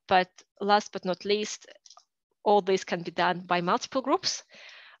 But last but not least, all this can be done by multiple groups.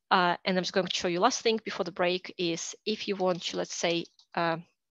 And I'm just going to show you last thing before the break is if you want to, let's say,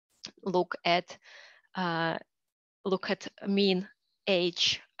 look at mean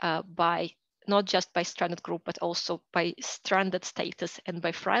age by not just by stranded group, but also by stranded status and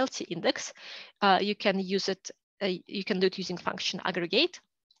by frailty index, you can use it. You can do it using function aggregate.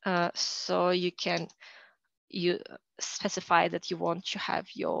 So you specify that you want to have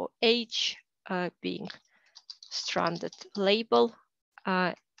your age being stranded label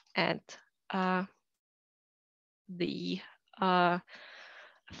and the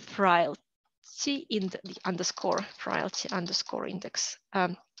frailty in the underscore frailty underscore index.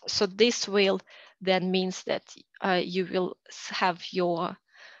 So this will then means that you will have you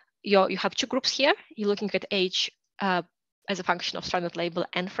have two groups here. You're looking at age as a function of stranded label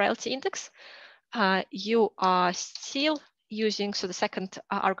and frailty index. You are still using, so the second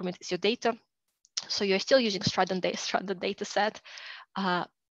argument is your data. So you're still using stranded data set,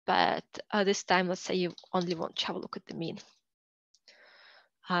 but this time, let's say you only want to have a look at the mean.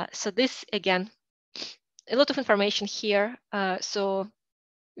 So this, again, a lot of information here. So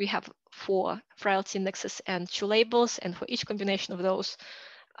we have 4 frailty indexes and 2 labels, and for each combination of those,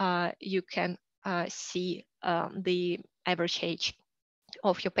 you can see the average age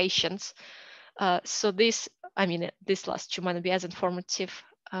of your patients. So this, I mean, this last 2 might be as informative.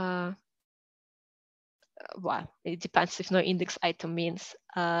 Well, it depends if no index item means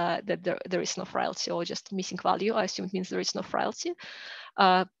that there is no frailty or just missing value. I assume it means there is no frailty.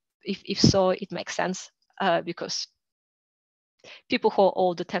 If so, it makes sense because people who are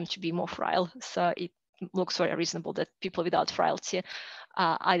older tend to be more frail. So it looks very reasonable that people without frailty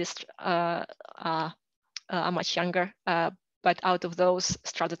are much younger. But out of those,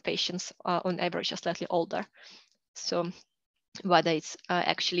 stranded patients on average are slightly older. So whether it's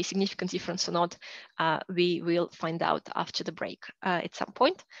actually significant difference or not, we will find out after the break at some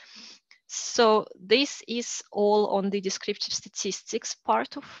point. So this is all on the descriptive statistics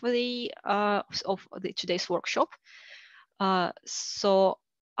part of the today's workshop. So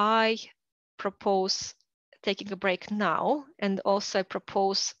I propose taking a break now, and also I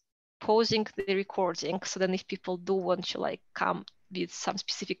propose pausing the recording. So then if people do want to like come with some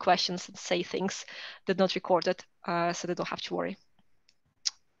specific questions and say things that are not recorded, so they don't have to worry.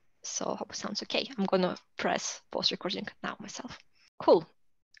 So I hope it sounds okay. I'm gonna press pause recording now myself. Cool.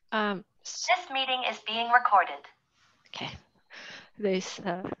 This meeting is being recorded. Okay. This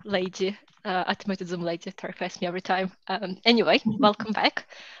lady, automated Zoom lady, terrifies me every time. Anyway, welcome back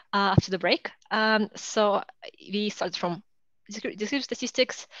after the break. So we started from descriptive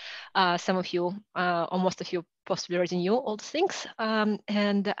statistics. Some of you, or most of you, possibly already knew all the things.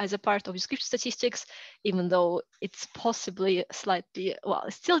 And as a part of descriptive statistics, even though it's possibly slightly, well,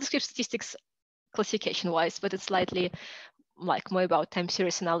 it's still descriptive statistics classification-wise, but it's slightly like more about time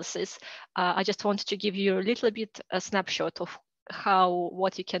series analysis. I just wanted to give you a little bit a snapshot of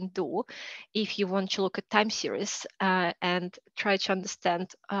what you can do if you want to look at time series and try to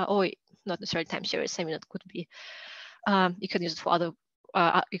understand, or not necessarily time series, I mean, it could be, you can use it for other,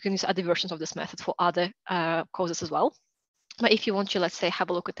 you can use other versions of this method for other causes as well. But if you want to, let's say,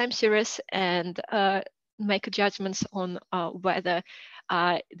 have a look at time series and make judgments on whether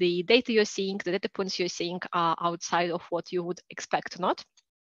the data you're seeing, the data points you're seeing are outside of what you would expect or not.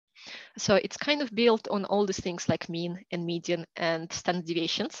 So it's kind of built on all these things like mean and median and standard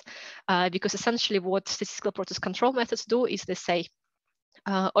deviations, because essentially what statistical process control methods do is they say,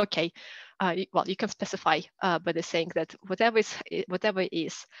 okay, well, you can specify, but they're saying that whatever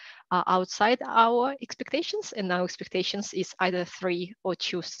is outside our expectations, and our expectations is either 3 or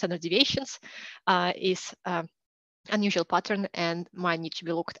 2 standard deviations, is unusual pattern and might need to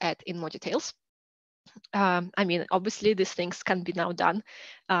be looked at in more details. I mean, obviously these things can be now done,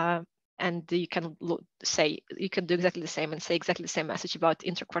 and you can you can do exactly the same and say exactly the same message about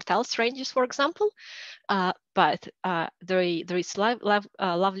interquartiles ranges, for example. But there is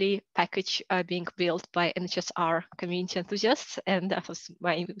lovely package being built by NHS-R community enthusiasts, and that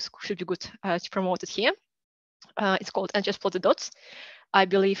should be good to promote it here. It's called NHS Plotted Dots. I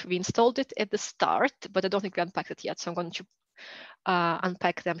believe we installed it at the start, but I don't think we unpacked it yet. So I'm going to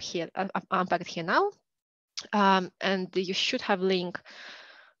unpack them here. Unpack it here now, and you should have link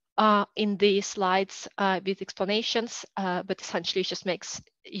in the slides with explanations, but essentially it just makes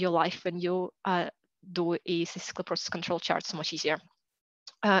your life when you do a statistical process control chart so much easier.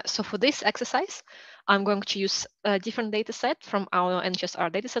 So for this exercise, I'm going to use a different data set from our NHS-R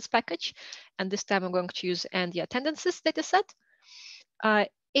datasets package, and this time I'm going to use the attendances dataset.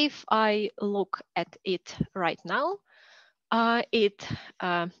 If I look at it right now, it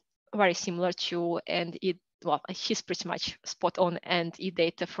very similar to, and it, well, she's pretty much spot on, and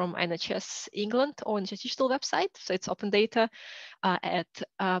data from NHS England or NHS digital website. So it's open data at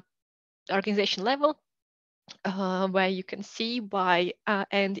organization level, where you can see by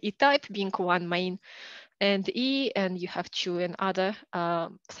and type being one main and and you have 2 and other,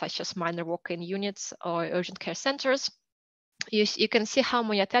 such as minor walk-in units or urgent care centers. You can see how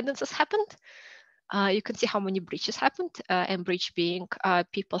many attendances happened. You can see how many breaches happened, and breach being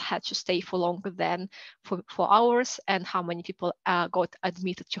people had to stay for longer than 4 hours, and how many people got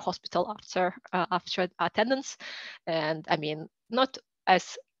admitted to hospital after attendance. And I mean, not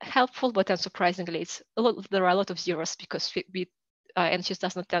as helpful, but unsurprisingly, there are a lot of zeros, because NHS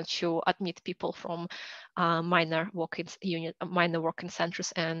does not tend to admit people from minor walk-in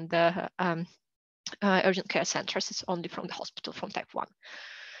centers and urgent care centers. It's only from the hospital, from type 1.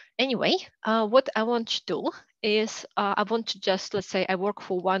 Anyway, what I want to do is I want to just, let's say I work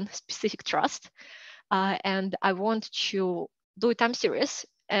for one specific trust, and I want to do a time series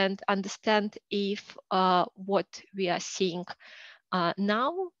and understand if what we are seeing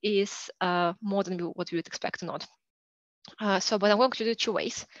now is more than what we would expect or not. But I'm going to do 2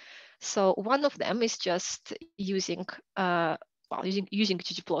 ways. So one of them is just using using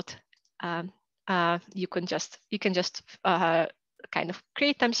ggplot. You can just kind of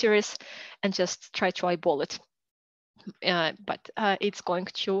create time series and just try to eyeball it. But it's going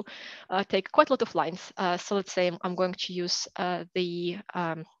to take quite a lot of lines. So let's say I'm going to use the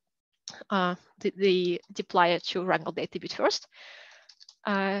dplyr to wrangle data bit first.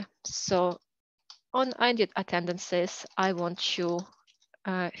 So on attendances, I want to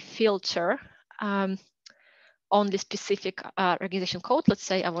filter on the specific organization code. Let's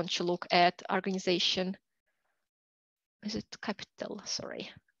say I want to look at organization. Is it capital?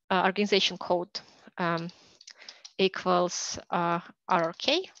 Sorry, organization code equals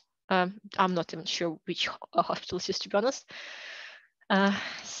RRK. I'm not even sure which hospital it is, to be honest. And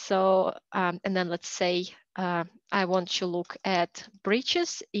then let's say I want to look at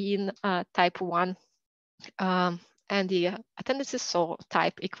breaches in type 1, and the attendances, so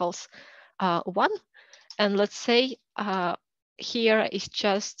type equals 1. And let's say here is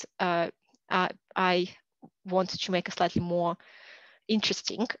just I wanted to make a slightly more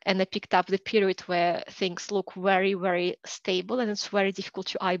interesting, and I picked up the period where things look very, very stable, and it's very difficult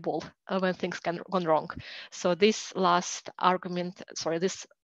to eyeball when things can gone wrong. So this last argument, sorry, this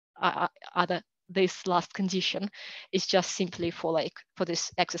last condition is just simply for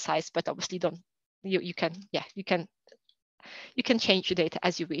this exercise, but obviously you can change your data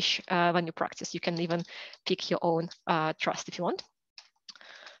as you wish when you practice. You can even pick your own trust if you want.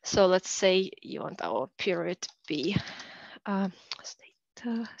 So let's say you want our period be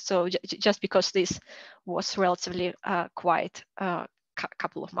so just because this was relatively quiet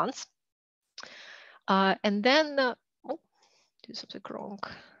couple of months, and then oh, do something wrong.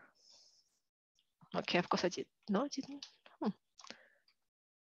 Okay, of course I did. No, I didn't.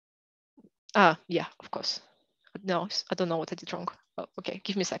 Yeah, of course. No, I don't know what I did wrong. Oh, okay,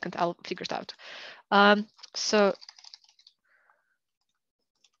 give me a second. I'll figure it out. So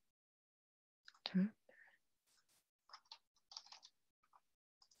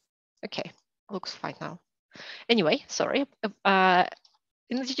okay, looks fine now. Anyway, sorry.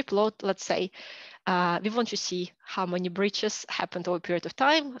 In the ggplot, let's say we want to see how many breaches happened over a period of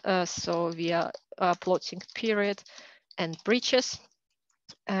time. So we are plotting period and breaches,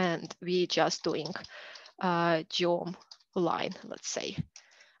 and we just doing geom line, let's say.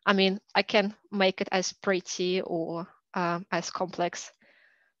 I mean, I can make it as pretty or as complex.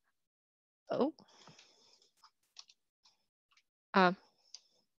 Oh.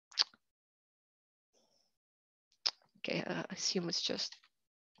 Okay, I assume it's just.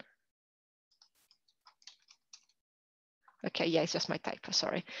 Okay, yeah, it's just my typo,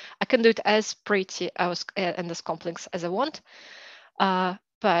 sorry. I can do it as pretty and as complex as I want.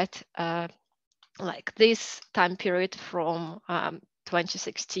 But like this time period from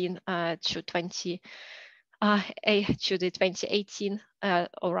 2016 to the 2018,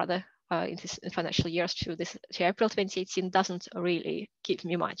 or rather in this financial years to April 2018 doesn't really give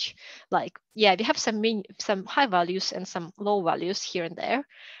me much. Like, yeah, we have some high values and some low values here and there.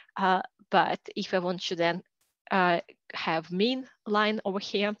 But if I want to then have mean line over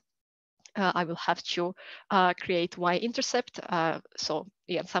here, I will have to create y-intercept. So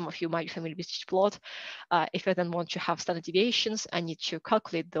yeah, some of you might be familiar with ggplot. If I then want to have standard deviations, I need to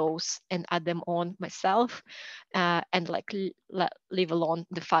calculate those and add them on myself, and like leave alone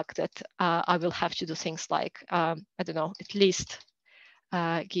the fact that I will have to do things like, I don't know, at least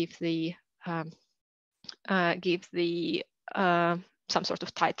give the some sort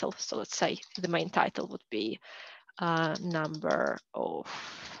of title. So let's say the main title would be number of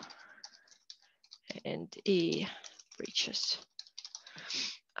and breaches.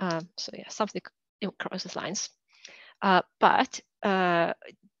 So yeah, something across these lines. But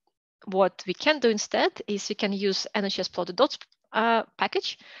what we can do instead is we can use NHS-plotted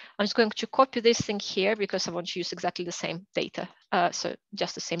package. I'm just going to copy this thing here because I want to use exactly the same data. So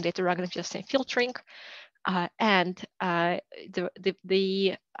just the same data wrangling, just the same filtering, and the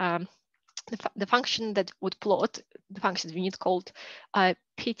function that would plot, the function that we need called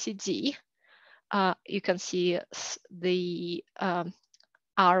PTD. You can see the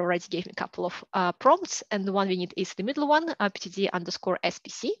R already gave me a couple of prompts, and the one we need is the middle one, PTD underscore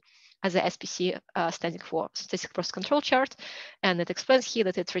SPC, as a SPC standing for statistical process control chart, and it explains here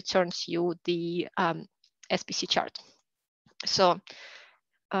that it returns you the SPC chart. So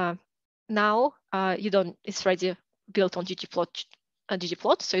now it's already built on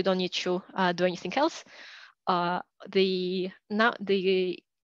ggplot, so you don't need to do anything else. The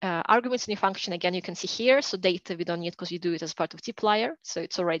arguments in your function, again, you can see here. So data we don't need because you do it as part of dplyr. So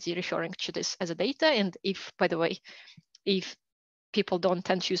it's already referring to this as a data. And if, by the way, if people don't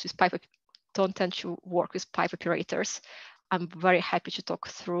tend to work with pipe operators, I'm very happy to talk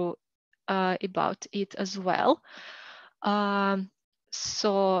through about it as well.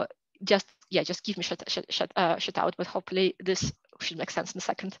 So just give me shut out, but hopefully this should make sense in a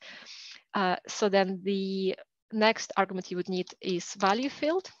second. So then the next argument you would need is value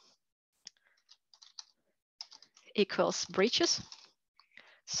field equals breaches.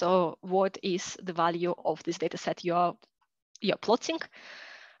 So what is the value of this data set you're plotting?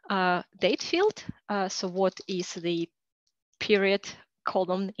 Date field. So what is the period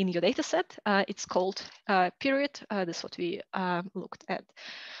column in your data set? It's called period. This is what we looked at.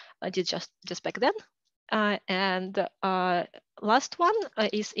 I did just back then. And last one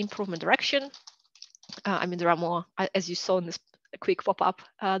is improvement direction. I mean, there are more, as you saw in this quick pop-up,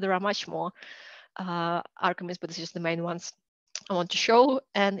 there are much more arguments, but this is just the main ones I want to show.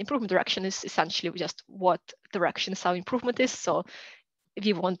 And improvement direction is essentially just what direction our improvement is. So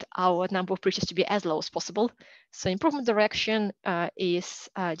we want our number of breaches to be as low as possible. So improvement direction is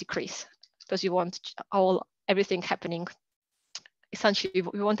decrease, because you want everything happening essentially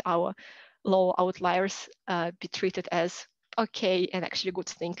we want our low outliers be treated as okay and actually a good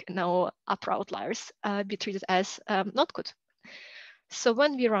thing, and our upper outliers be treated as not good. So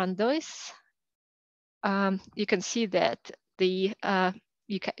when we run those, you can see that the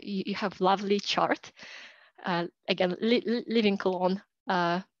you have lovely chart. Again, leaving alone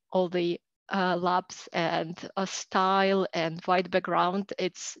all the labs and style and white background.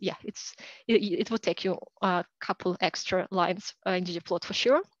 It would take you a couple extra lines in ggplot for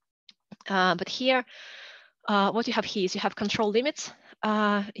sure. But here, what you have here is you have control limits.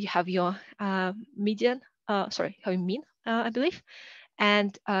 You have your median, mean, I believe,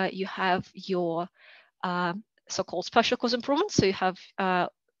 and you have your so-called special cause improvement. So you have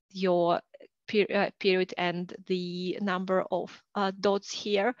your period and the number of dots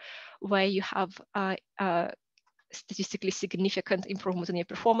here, where you have statistically significant improvement in your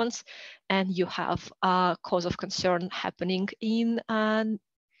performance, and you have a cause of concern happening in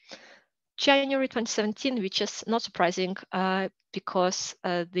January 2017, which is not surprising because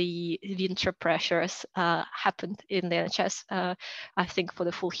the winter pressures happened in the NHS, I think for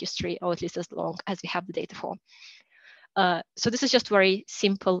the full history, or at least as long as we have the data for. So this is just very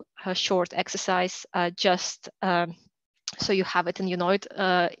simple, short exercise, just so you have it and you know it.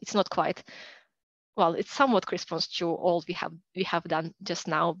 It's not quite, well, it somewhat corresponds to all we have done just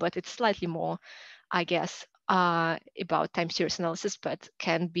now, but it's slightly more, I guess, about time series analysis, but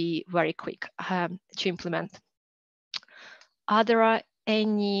can be very quick to implement. Are there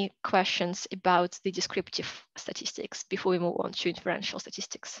any questions about the descriptive statistics before we move on to inferential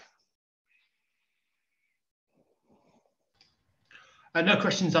statistics? No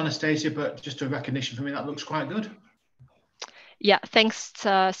questions, Anastasiia, but just a recognition for me, that looks quite good. Yeah, thanks.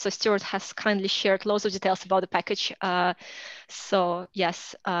 So Stuart has kindly shared loads of details about the package. So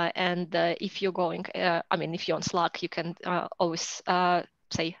yes, and if you're going, I mean, if you're on Slack, you can always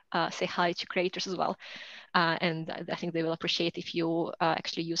say hi to creators as well. And I think they will appreciate if you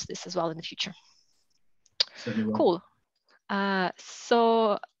actually use this as well in the future. Certainly will. Cool.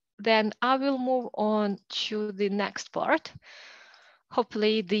 So then I will move on to the next part.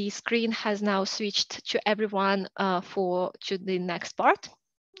 Hopefully the screen has now switched to everyone to the next part.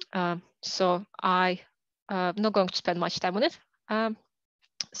 So I'm not going to spend much time on it.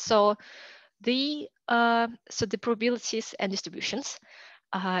 So the probabilities and distributions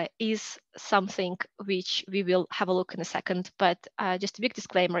is something which we will have a look in a second, but just a big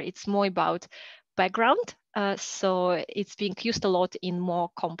disclaimer, it's more about background. So it's being used a lot in more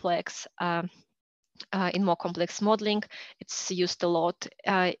complex modeling. It's used a lot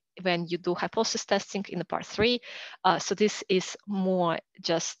when you do hypothesis testing in the part 3. So this is more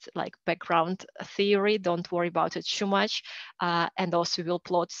just like background theory. Don't worry about it too much. And also we'll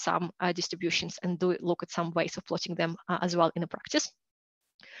plot some distributions and look at some ways of plotting them as well in the practice.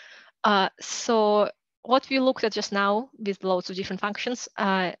 So what we looked at just now with loads of different functions,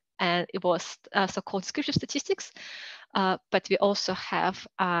 and it was so-called descriptive statistics. But we also have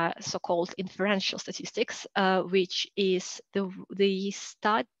so-called inferential statistics, which is the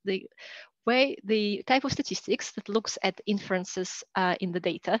type of statistics that looks at inferences in the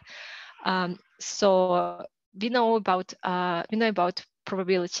data. So we know about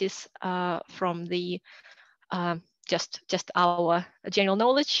probabilities from the just our general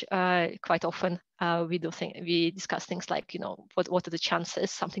knowledge. Quite often we discuss things like, what are the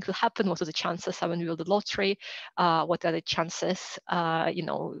chances something will happen? What are the chances someone will win the lottery? What are the chances,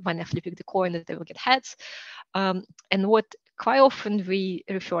 when they're flipping the coin that they will get heads? And what quite often we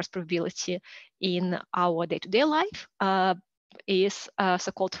refer as probability in our day-to-day life is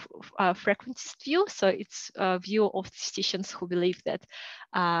so-called frequentist view. So it's a view of statisticians who believe that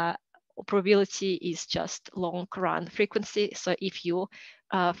probability is just long run frequency. So if you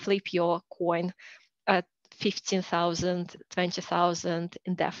flip your coin at 15,000, 20,000,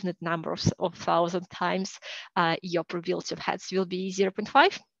 indefinite number of 1,000 times, your probability of heads will be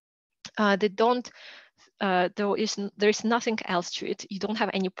 0.5. There is nothing else to it. You don't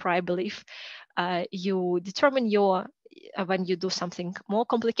have any prior belief. You determine when you do something more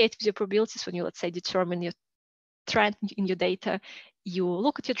complicated with your probabilities, when you, let's say, determine your trend in your data, you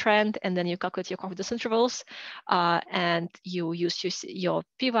look at your trend and then you calculate your confidence intervals, and you use your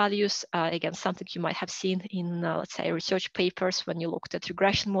p-values against something you might have seen in, let's say, research papers when you looked at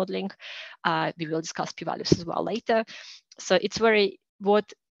regression modeling. We will discuss p-values as well later. So it's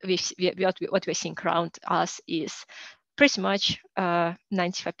what we're seeing around us is pretty much 95%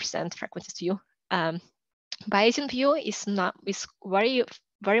 frequentist view. Bayesian view is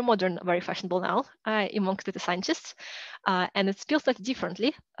very modern, very fashionable now among data scientists, and it's built slightly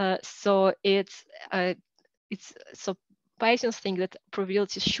differently. So Bayesians think that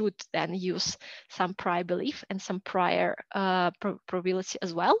probability should then use some prior belief and some prior probability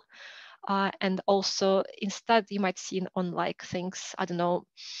as well. And also instead you might see on like things, I don't know,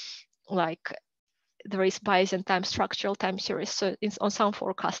 like there is Bayesian time structural time series. So on some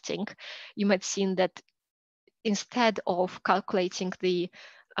forecasting, you might see that instead of calculating the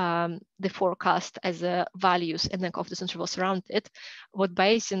forecast as values and then confidence intervals around it, what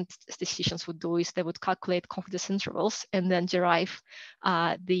Bayesian statisticians would do is they would calculate confidence intervals and then derive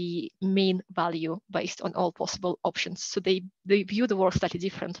the mean value based on all possible options. So they view the world slightly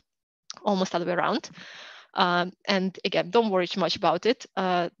different, almost other way around. And again, don't worry too much about it.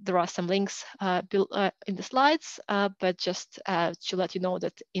 There are some links in the slides, but just to let you know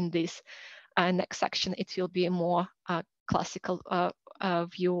that in this next section, it will be a more classical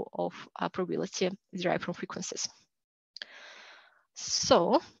view of probability derived from frequencies.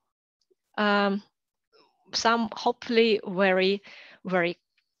 So some hopefully very, very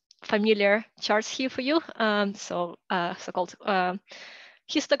familiar charts here for you. So-called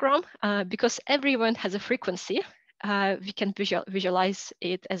histogram, because everyone has a frequency, we can visualize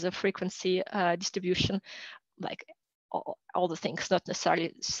it as a frequency distribution, like all the things, not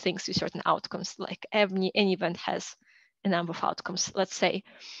necessarily things with certain outcomes, like any event has a number of outcomes. Let's say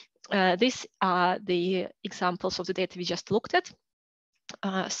these are the examples of the data we just looked at.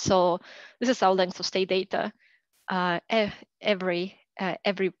 So this is our length of stay data. Every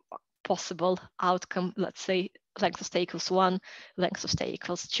possible outcome, let's say length of stay equals 1, length of stay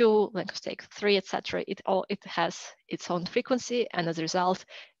equals 2, length of stay equals 3, etc. It has its own frequency, and as a result,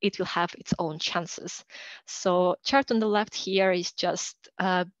 it will have its own chances. So chart on the left here is just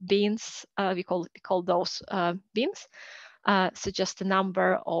bins. We call those bins. So just the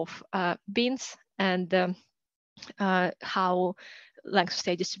number of bins and how length of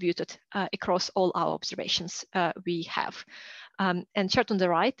stay distributed across all our observations we have. And chart on the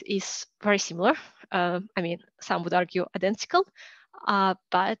right is very similar. I mean, some would argue identical,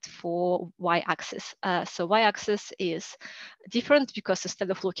 but for y-axis. So y-axis is different because instead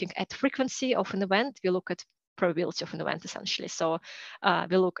of looking at frequency of an event, we look at probability of an event essentially. So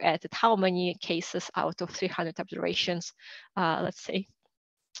we look at how many cases out of 300 observations, let's say,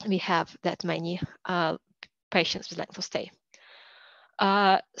 we have that many patients with length of stay.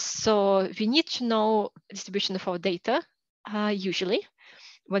 So we need to know distribution of our data usually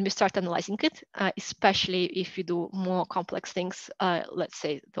when we start analyzing it, especially if we do more complex things, let's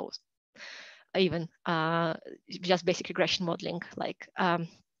say those even just basic regression modeling, like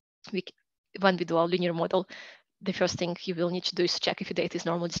when we do our linear model, the first thing you will need to do is check if your data is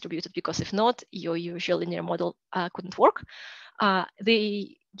normally distributed, because if not, your usual linear model couldn't work.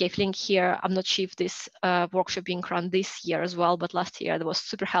 They gave link here. I'm not sure if this workshop being run this year as well, but last year there was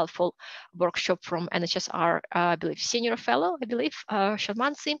super helpful workshop from NHS-R, I believe, senior fellow, I believe,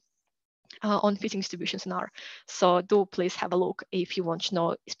 Sharmansi, on fitting distributions in R. So do please have a look if you want to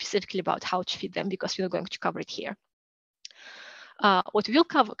know specifically about how to fit them, because we're not going to cover it here. What we will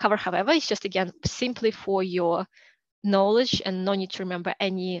cover, however, is just again simply for your knowledge and no need to remember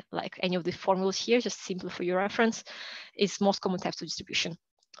any of the formulas here, just simply for your reference, is most common types of distribution.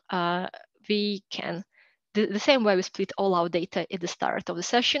 We can, the same way we split all our data at the start of the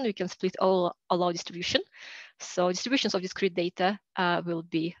session, we can split all our distribution. So distributions of discrete data will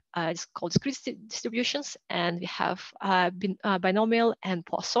be called discrete distributions, and we have binomial and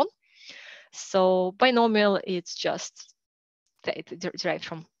Poisson. So binomial, it's just derived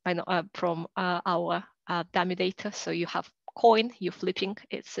from our dummy data. So you have coin, you're flipping.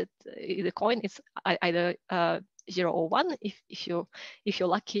 It's the coin. It's either 0 or 1. If you're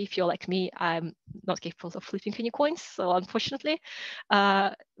lucky, if you're like me, I'm not capable of flipping any coins. So unfortunately,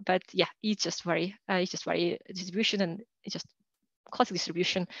 but yeah, it's just very distribution, and it's just classic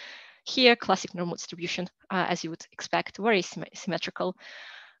distribution. Here, classic normal distribution, as you would expect, very symmetrical.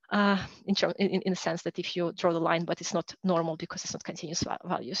 In the sense that if you draw the line, but it's not normal because it's not continuous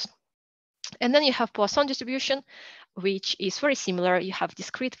values. And then you have Poisson distribution, which is very similar. You have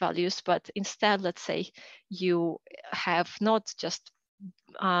discrete values, but instead, let's say you have not just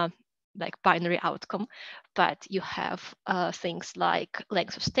like binary outcome, but you have things like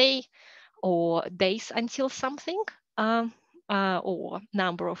length of stay or days until something, or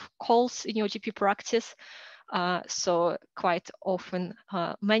number of calls in your GP practice. So quite often,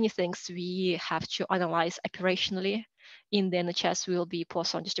 many things we have to analyze operationally in the NHS will be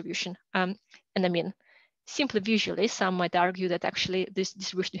Poisson distribution. And I mean, simply visually, some might argue that actually this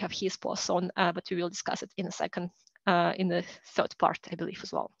distribution you have here is Poisson, but we will discuss it in a second, in the third part, I believe,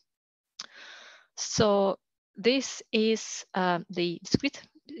 as well. So this is the discrete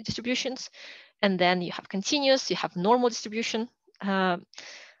distributions. And then you have continuous, you have normal distribution.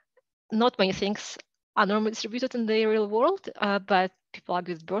 Not many things are normally distributed in the real world, but people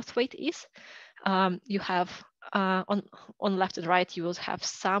argue that birth weight is. You have on left and right, you will have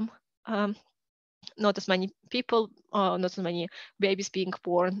some, not as many people, not as many babies being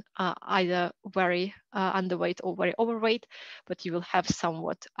born, either very underweight or very overweight, but you will have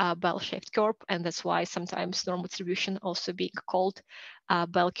somewhat bell-shaped curve, and that's why sometimes normal distribution also being called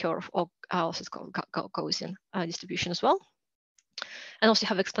bell curve, or also it's called Gaussian distribution as well. And also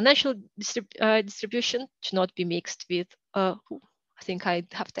have exponential distribution to not be mixed with, I think I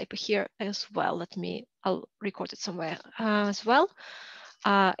have typo here as well. I'll record it somewhere as well.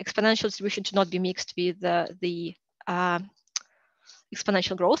 Exponential distribution to not be mixed with the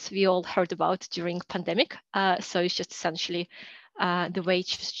exponential growth we all heard about during pandemic. So it's just essentially the way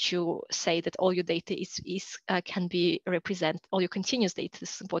to say that all your data can be represented, all your continuous data,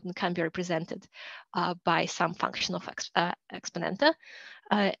 this is important, can be represented by some function of exponenta.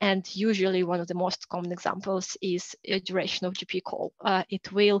 And usually one of the most common examples is a duration of GP call.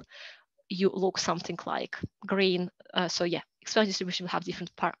 It will look something like green. So yeah, exponential distribution will have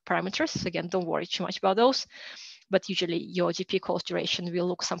different parameters. So again, don't worry too much about those, but usually your GP calls duration will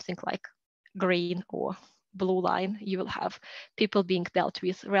look something like green or blue line. You will have people being dealt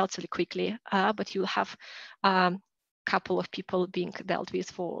with relatively quickly, but you'll have couple of people being dealt with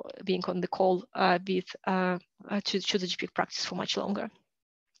for being on the call to the GP practice for much longer.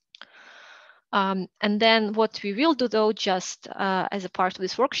 And then what we will do, though, just as a part of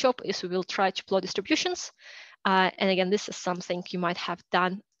this workshop, is we will try to plot distributions. And again, this is something you might have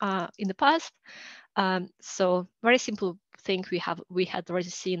done in the past. So very simple thing we had already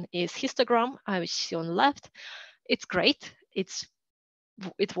seen is histogram, which you see on the left. It's great. It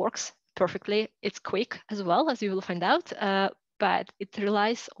works perfectly. It's quick as well, as you will find out. But it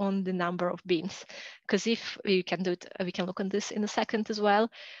relies on the number of beans, because if we can do it, we can look on this in a second as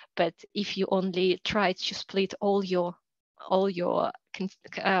well. But if you only try to split all your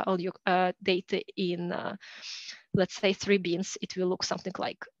data in, let's say 3 beans, it will look something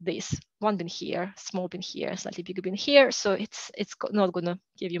like this: 1 bean here, small bean here, slightly bigger bean here. So it's not gonna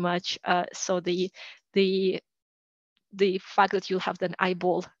give you much. So the fact that you'll have an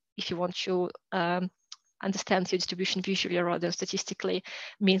eyeball, if you want to understand your distribution visually rather than statistically,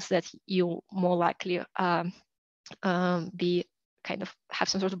 means that you more likely be kind of have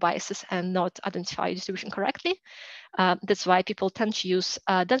some sort of biases and not identify your distribution correctly. That's why people tend to use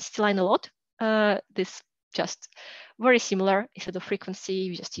density line a lot. This just very similar. Instead of frequency,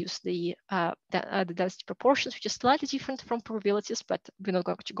 we just use the density proportions, which is slightly different from probabilities, but we're not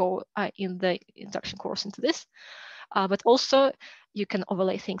going to go in the introduction course into this. But also you can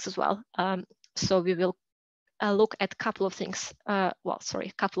overlay things as well. So we will look at a couple of things, a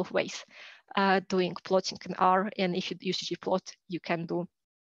couple of ways doing plotting in R. And if you use ggplot, you can do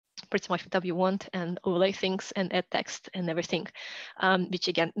pretty much whatever you want and overlay things and add text and everything, which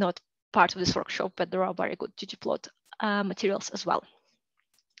again, not part of this workshop, but there are very good ggplot materials as well.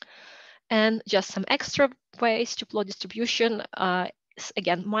 And just some extra ways to plot distribution,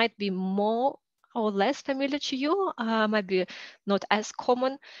 again, might be more or less familiar to you, might be not as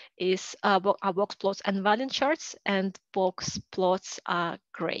common, is are box plots and variance charts, and box plots are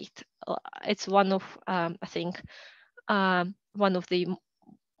great. It's one of, I think, one of the,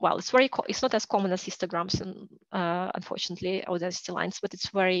 well, it's not as common as histograms, and unfortunately, or density lines, but it's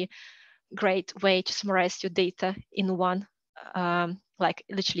very great way to summarize your data in one, like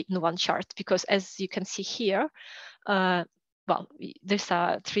literally in one chart, because as you can see here, well, these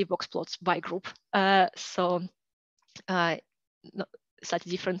are 3 box plots by group. So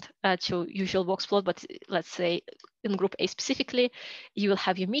slightly different to usual box plot, but let's say in group A specifically, you will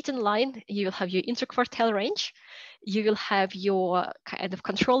have your median line, you will have your interquartile range, you will have your kind of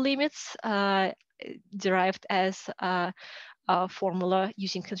control limits derived as a formula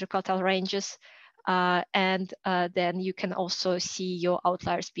using interquartile ranges. And then you can also see your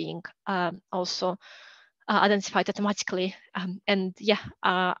outliers being also identified automatically. And yeah,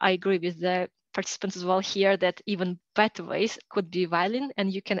 I agree with the participants as well here that even better ways could be violin,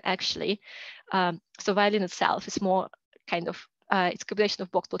 and you can actually, so violin itself is more kind of, it's a combination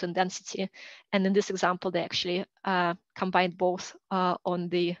of box plot and density. And in this example, they actually combined both on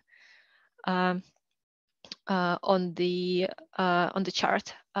the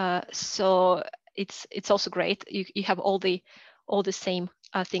chart. So it's also great. You have all the same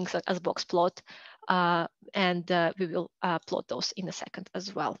things as box plot, and we will plot those in a second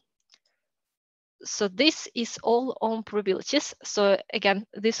as well. So this is all on probabilities. So again,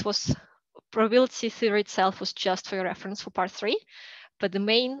 this was probability theory itself was just for your reference for part 3, but the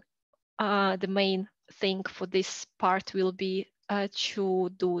main the main thing for this part will be to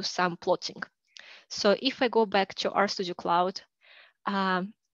do some plotting. So if I go back to RStudio Cloud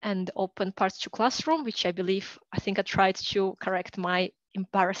and open Part 2 Classroom, which I think I tried to correct my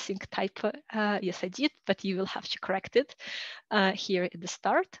embarrassing typo. Yes, I did, but you will have to correct it here at the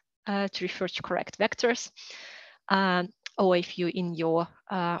start to refer to correct vectors. Or if you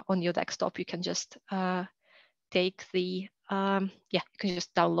on your desktop, you can just take the you can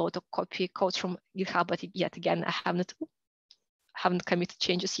just download or copy code from GitHub. But yet again, I haven't committed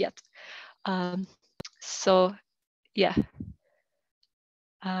changes yet. So yeah.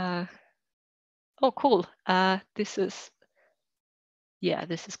 Oh, cool. This is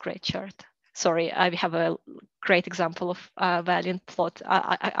great chart. Sorry, I have a great example of Valiant plot.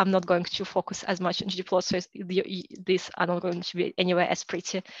 I'm not going to focus as much on ggplot, so these are not going to be anywhere as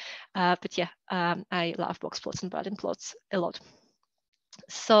pretty. But yeah, I love box plots and Valiant plots a lot.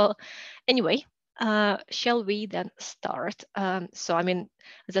 So anyway, shall we then start? So I mean,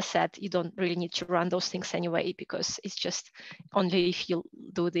 as I said, you don't really need to run those things anyway, because it's just only if you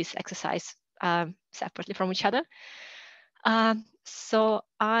do this exercise separately from each other. So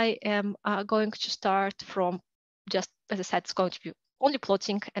I am going to start from just, as I said, it's going to be only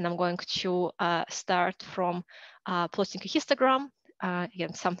plotting, and I'm going to start from plotting a histogram.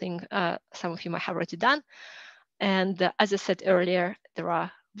 Again, something some of you might have already done. And as I said earlier, there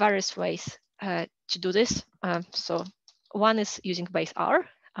are various ways to do this. So one is using base R,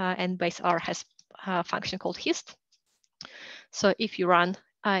 and base R has a function called hist. So if you run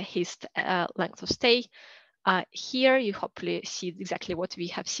hist length of stay, here you hopefully see exactly what we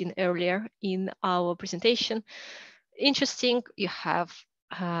have seen earlier in our presentation. Interesting, you have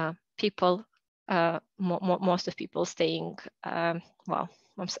people, most of people staying, well,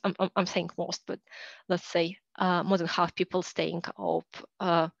 I'm saying most, but let's say more than half people staying up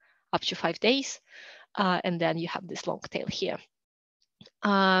to 5 days. And then you have this long tail here.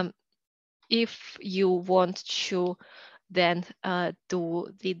 If you want to then do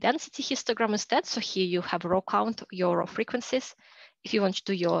the density histogram instead, so here you have row count, your row frequencies. If you want to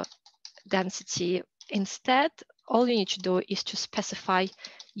do your density instead, all you need to do is to specify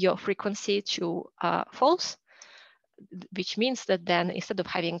your frequency to false, which means that then instead of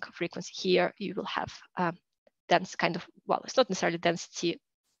having frequency here, you will have dense kind of, well, it's not necessarily density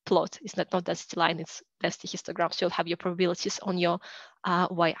plot, it's not density line, it's density histogram. So you'll have your probabilities on your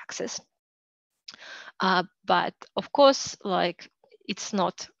y-axis. But of course, like, it's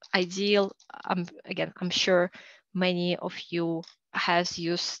not ideal. Again, I'm sure many of you has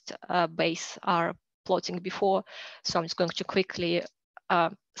used base R plotting before, so I'm just going to quickly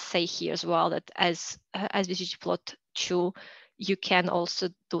say here as well that as with ggplot2, you can also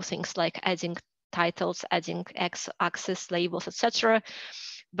do things like adding titles, adding x-axis labels, etc.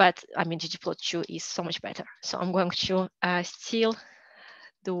 But I mean, ggplot2 is so much better. So I'm going to still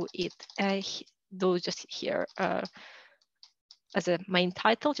do it do just here as a main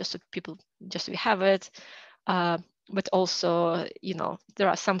title, just so we have it. But also, you know, there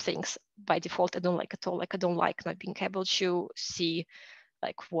are some things by default I don't like at all. Like I don't like not being able to see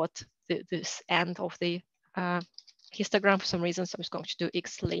like what this end of the histogram for some reason. So I'm just going to do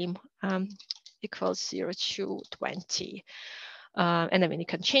xlim equals 0 to 20. And I mean, you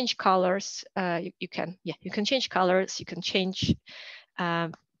can change colors. You can change colors. You can change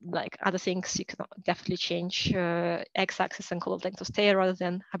like other things. You can definitely change x-axis and color length of stay rather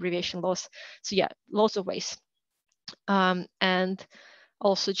than abbreviation loss. So yeah, lots of ways. And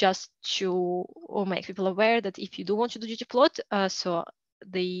also just to make people aware that if you do want to do ggplot, so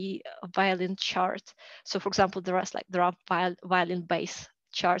the violin chart. So for example, there are violin base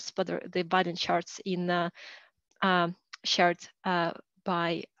charts, but the violin charts in shared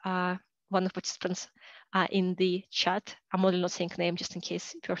by one of the participants in the chat. I'm only not saying name just in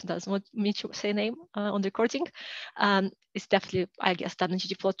case the person doesn't want me to say name on the recording. It's definitely, I guess, done in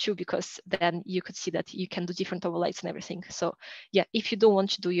ggplot2, because then you could see that you can do different overlays and everything. So yeah, if you don't want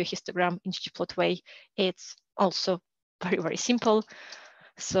to do your histogram in ggplot way, it's also very, very simple.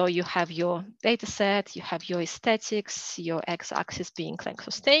 So you have your data set, you have your aesthetics, your x-axis being length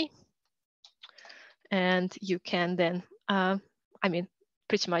of stay. And you can then, I mean,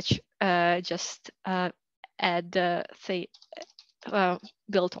 pretty much just add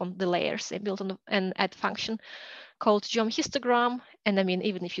build on the layers and build on an add function called geom histogram. And I mean,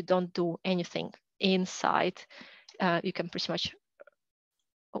 even if you don't do anything inside, you can pretty much,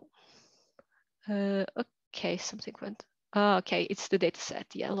 okay, something went, okay, it's the data set,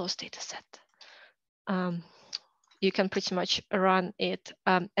 yeah, lost data set. You can pretty much run it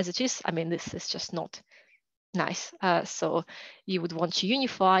as it is. I mean, this is just not nice. So you would want to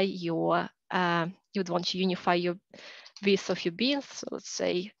unify your width of your beans. So let's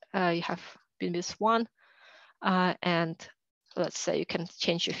say you have bean width 1, and let's say you can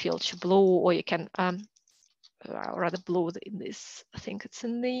change your field to blue, or you can rather blue in this. I think it's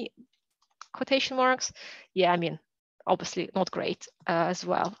in the quotation marks. Yeah, I mean, obviously not great as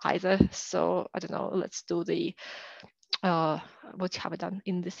well either. So I don't know. Let's do the what have I done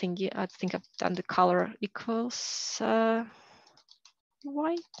in the thingy? I think I've done the color equals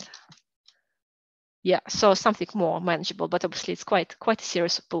white. Yeah, so something more manageable, but obviously it's quite a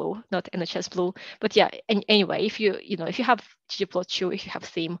serious blue, not NHS blue. But yeah, anyway, if you have ggplot2, if you have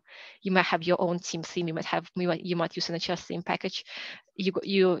theme, you might have your own theme. You might use NHS theme package.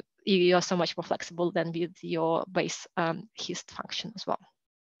 You are so much more flexible than with your base hist function as well.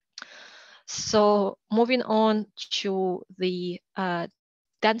 So moving on to the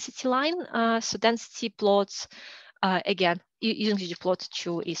density line. So density plots, again, using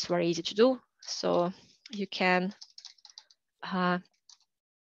ggplot2 is very easy to do. So you can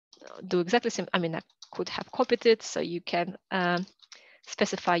do exactly the same. I mean, I could have copied it. So you can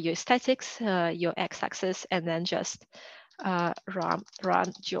specify your statics, your x-axis, and then just run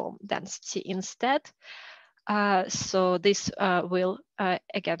geom density instead. So this will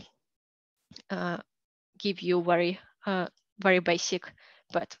again give you very basic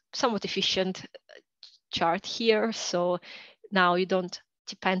but somewhat efficient chart here. So now you don't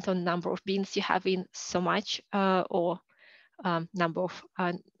depend on number of beans you have in so much, or number of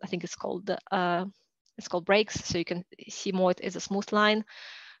I think it's called breaks. So you can see more it as a smooth line,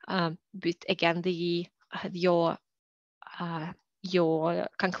 but again your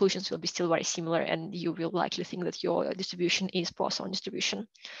conclusions will be still very similar, and you will likely think that your distribution is Poisson distribution.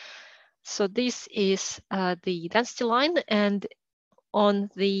 So this is the density line, and on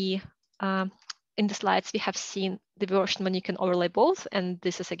the in the slides we have seen the version when you can overlay both, and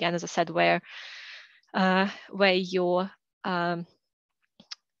this is again, as I said, where your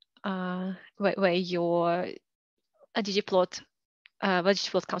ggplot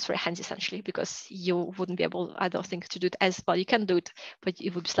comes very handy, essentially, because you wouldn't be able, I don't think, to do it as well. You can do it, but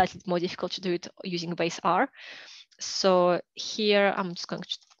it would be slightly more difficult to do it using base R. So here I'm just going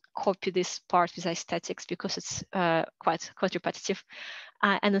to copy this part with aesthetics because it's quite repetitive.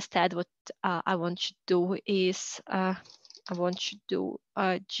 And instead, what I want to do is I want to do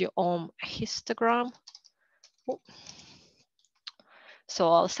a geom histogram. Oh. So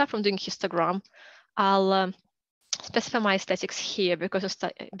I'll start from doing histogram. I'll specify my aesthetics here because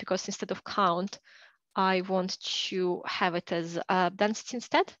instead of count, I want to have it as density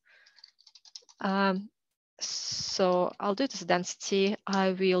instead. So I'll do it as density.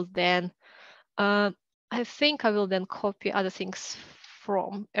 I will then, I think I will then copy other things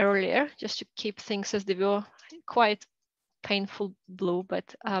from earlier just to keep things as they were. Quite painful blue,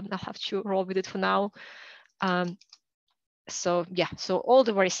 but I'll have to roll with it for now. So yeah, so all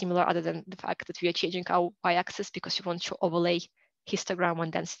the very similar, other than the fact that we are changing our y-axis because we want to overlay histogram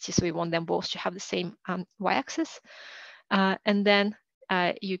and density, so we want them both to have the same y-axis. And then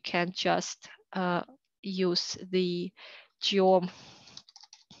you can just use the geom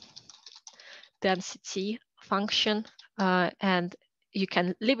density function, and you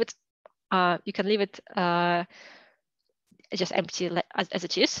can leave it just empty as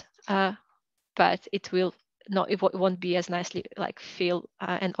it is, but it will not, it won't be as nicely like fill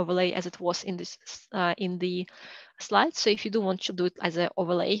and overlay as it was in this in the slide. So if you do want to do it as an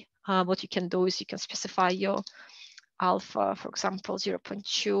overlay, what you can do is you can specify your alpha, for example,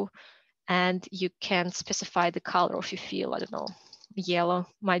 0.2, and you can specify the color of your fill. I don't know, yellow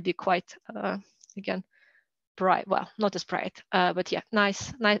might be quite again bright. Well, not as bright, but yeah,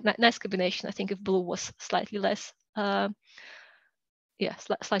 nice combination. I think if blue was slightly less,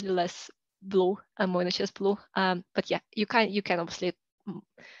 slightly less blue and more NHS blue. But yeah, you can obviously,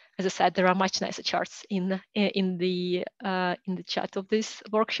 as I said, there are much nicer charts in the chat of this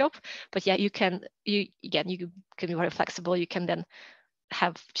workshop. But yeah, you can be very flexible. You can then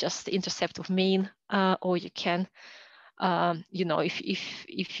have just the intercept of mean, or you can,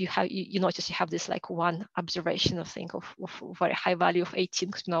 if you have, you notice you have this like one observation, I think, of very high value of 18,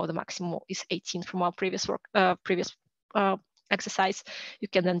 because now the maximum is 18 from our previous exercise. You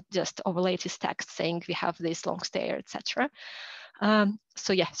can then just overlay this text saying we have this long stair, etc.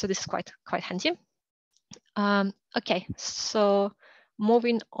 So yeah, so this is quite handy. Okay, so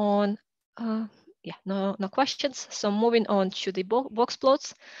moving on. No questions. So moving on to the box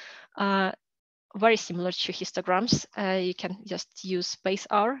plots. Very similar to histograms. You can just use base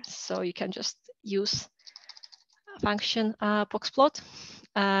R, so you can just use function box plot.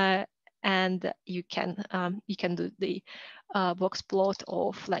 and you can do the box plot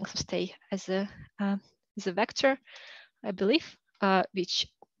of length of stay as a vector, I believe, which,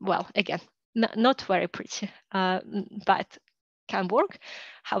 well, again, not very pretty, but can work.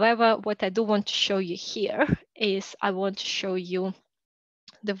 However, what I do want to show you here is I want to show you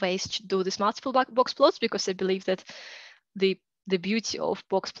the ways to do these multiple box plots, because I believe that the beauty of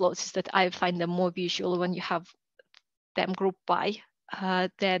box plots is that I find them more visual when you have them grouped by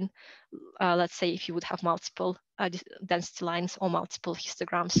than let's say if you would have multiple density lines or multiple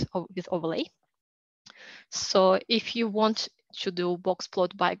histograms with overlay. So if you want to do box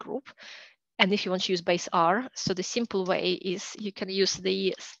plot by group, and if you want to use base R, so the simple way is you can use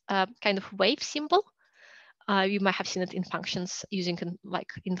the kind of wave symbol. You might have seen it in functions using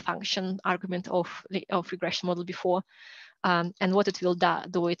in function argument of regression model before. And what it will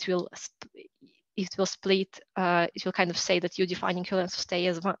do, it will split. It will kind of say that you're defining your length of stay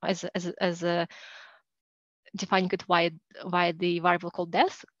as defining it via the variable called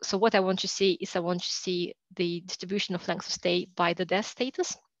death. So what I want to see is I want to see the distribution of length of stay by the death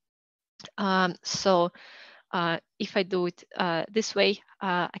status. So if I do it this way,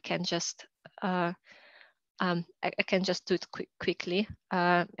 I can just do it quickly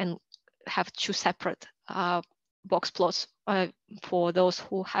and have two separate box plots for those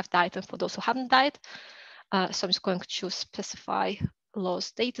who have died and for those who haven't died. So I'm just going to specify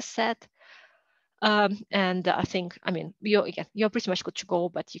loss data set. And I think, you're pretty much good to go,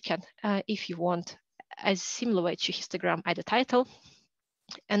 but you can, if you want, as similar way to histogram, add a title.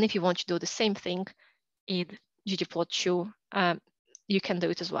 And if you want to do the same thing in ggplot2, you can do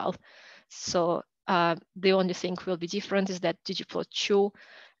it as well. So the only thing will be different is that ggplot2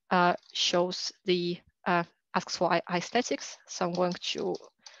 shows the asks for aesthetics. So I'm going to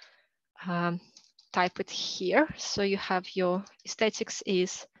type it here. So you have your aesthetics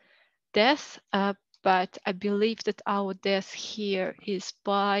is death, but I believe that our death here is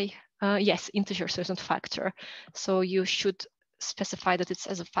by, yes, integer, so it's not factor. So you should specify that it's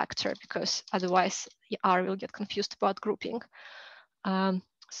as a factor, because otherwise R will get confused about grouping.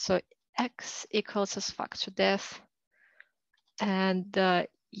 So X equals as factor death, and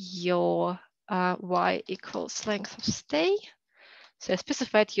your Y equals length of stay. So I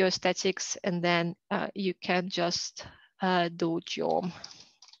specified your statics, and then you can just do geom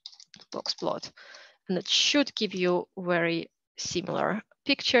box plot, and it should give you very similar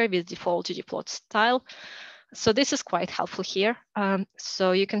picture with default ggplot style. So this is quite helpful here.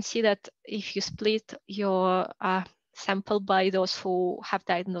 So you can see that if you split your sample by those who have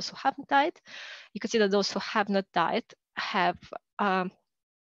died and those who haven't died, you can see that those who have not died have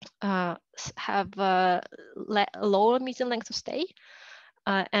lower median length of stay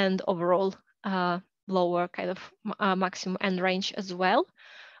and overall lower kind of maximum end range as well.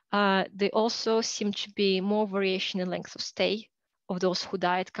 They also seem to be more variation in length of stay of those who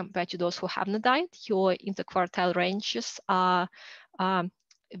died compared to those who have not died. Your interquartile ranges are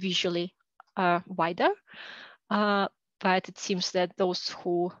visually wider, but it seems that those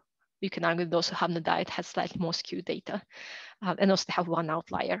who, you can argue those who have not died has slightly more skewed data. And also they have one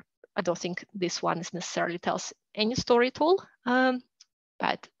outlier. I don't think this one is necessarily tells any story at all.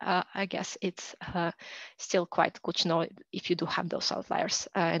 But I guess it's still quite good to know if you do have those outliers.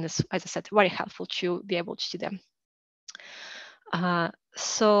 And it's, as I said, very helpful to be able to see them.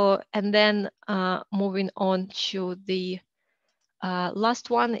 So, and then moving on to the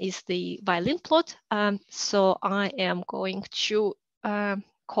last one is the violin plot. So I am going to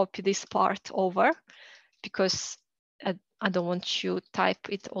copy this part over, because I don't want to type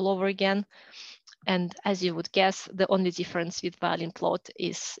it all over again. And as you would guess, the only difference with violin plot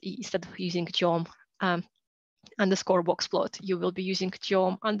is instead of using geom underscore box plot, you will be using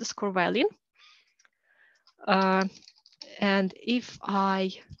geom underscore violin. And if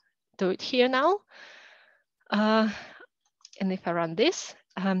I do it here now, and if I run this,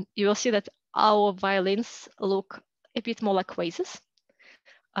 you will see that our violins look a bit more like quasars,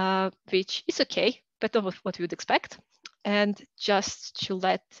 which is okay, but not what you would expect. And just to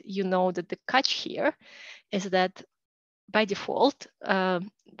let you know that the catch here is that by default,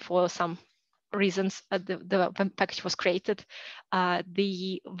 for some reasons, the package was created,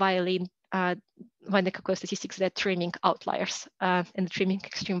 the violin, when they calculate statistics, they're trimming outliers and trimming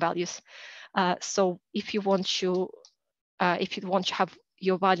extreme values. So if you want to have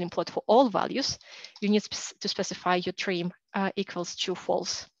your violin plot for all values, you need to specify your trim equals to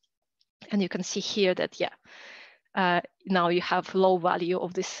false. And you can see here that, yeah, now you have low value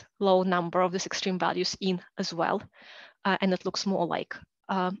of this low number of these extreme values in as well. And it looks more like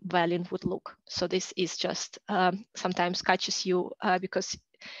violin would look. So this is just sometimes catches you because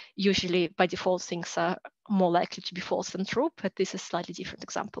usually by default things are more likely to be false than true, but this is a slightly different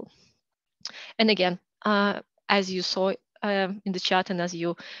example. And again, as you saw in the chat and as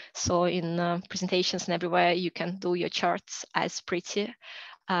you saw in presentations and everywhere, you can do your charts as pretty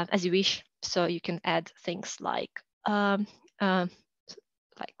as you wish. So you can add things like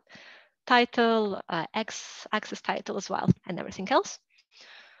title, axis title as well, and everything else.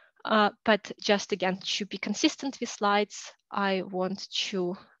 But just again, to be consistent with slides, I want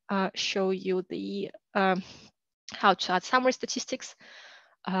to show you the how to add summary statistics.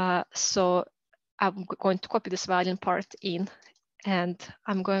 So I'm going to copy this violin part in, and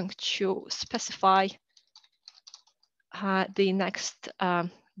I'm going to specify the next, add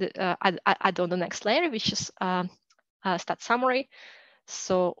on the next layer, which is stat summary.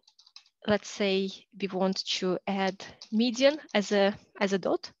 So let's say we want to add median as a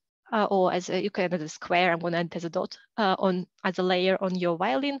dot, or as you can add a square. I'm going to add as a dot as a layer on your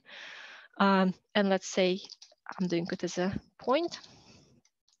violin, and let's say I'm doing it as a point.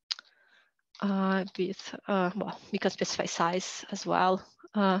 With well, we can specify size as well,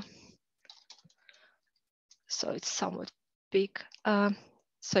 so it's somewhat big.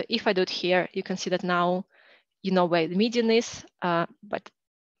 So if I do it here, you can see that now you know where the median is, but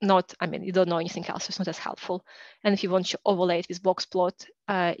not, I mean, you don't know anything else, so it's not as helpful. And if you want to overlay it with box plot,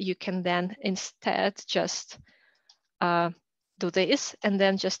 you can then instead just do this and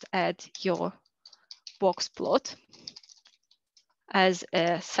then just add your box plot as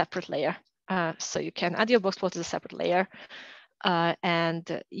a separate layer. So you can add your box plot as a separate layer. And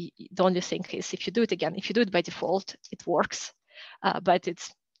the only thing is, if you do it again, if you do it by default, it works, but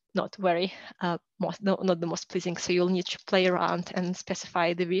it's not very, not the most pleasing. So you'll need to play around and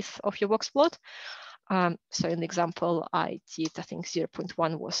specify the width of your box plot. So in the example I did, I think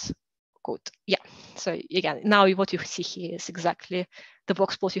 0.1 was good. Yeah, so again, now what you see here is exactly the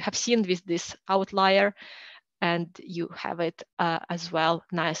box plot you have seen with this outlier, and you have it as well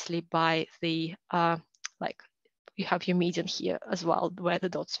nicely by the, like you have your median here as well, where the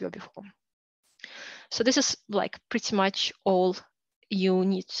dots were before. So this is like pretty much all you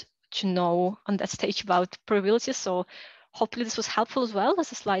need to know on that stage about probability. So hopefully this was helpful as well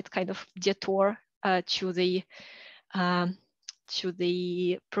as a slight kind of detour to the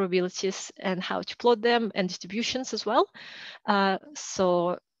probabilities and how to plot them and distributions as well.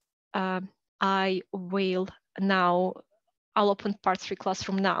 So I will now, I'll open part 3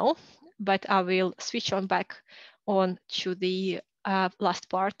 classroom now, but I will switch on back on to the last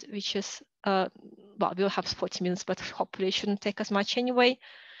part, which is, well, we'll have 40 minutes, but hopefully it shouldn't take as much anyway.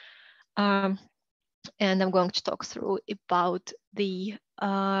 And I'm going to talk through about the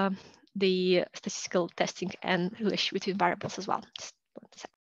statistical testing and relationship between variables as well. Just 1 second.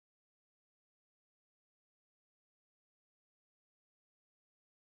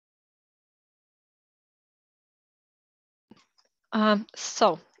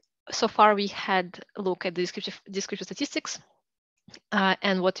 So far we had a look at the descriptive statistics,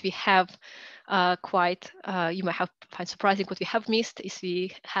 and what we have quite, you might have find surprising, what we have missed is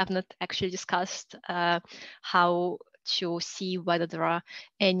we have not actually discussed how to see whether there are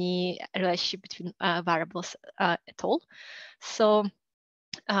any relationship between variables at all. So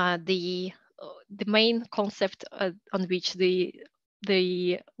the main concept on which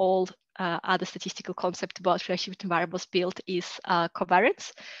the all other statistical concept about relationship between variables built is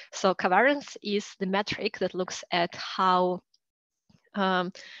covariance. So covariance is the metric that looks at how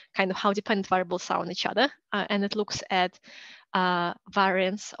kind of how dependent variables are on each other, and it looks at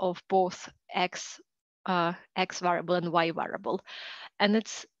variance of both x variable and y variable, and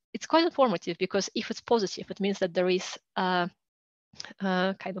it's quite informative, because if it's positive, it means that there is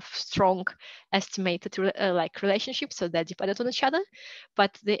kind of strong estimated like relationship, so they're dependent on each other,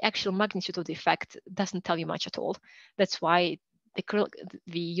 but the actual magnitude of the effect doesn't tell you much at all. That's why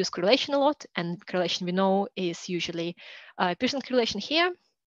we use correlation a lot, and correlation we know is usually Pearson correlation here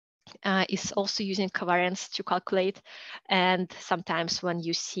is also using covariance to calculate, and sometimes when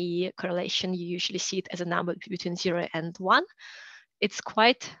you see correlation, you usually see it as a number between 0 and 1. It's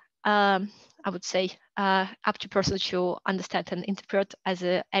quite I would say up to person to understand and interpret as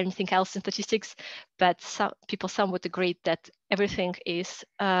anything else in statistics, but some people somewhat agree that everything is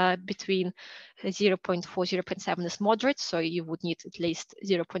between 0.4, 0.7 is moderate, so you would need at least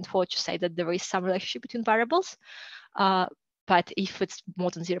 0.4 to say that there is some relationship between variables. But if it's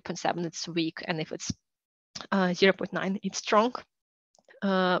more than 0.7, it's weak, and if it's 0.9, it's strong,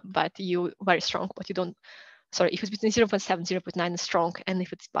 but you very strong, but you don't. Sorry, if it's between 0.7, 0.9 is strong, and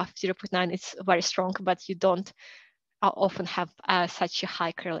if it's above 0.9, it's very strong, but you don't often have such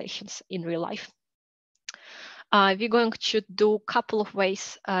high correlations in real life. we're going to do a couple of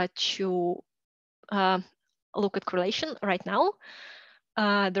ways to look at correlation right now.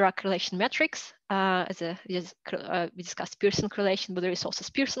 There are correlation metrics. We discussed Pearson correlation, but there is also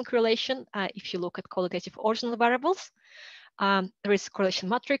Pearson correlation if you look at qualitative ordinal variables. There is correlation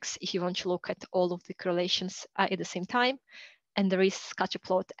matrix if you want to look at all of the correlations at the same time. And there is scatter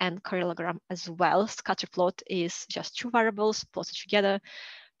plot and parallelogram as well. Scatter plot is just two variables plotted together.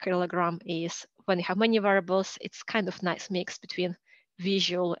 Parallelogram is when you have many variables. It's kind of nice mix between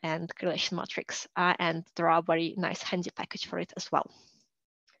visual and correlation matrix. And there are very nice handy package for it as well.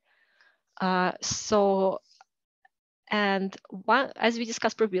 As we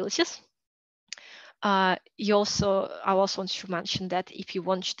discussed probabilities, I also want to mention that if you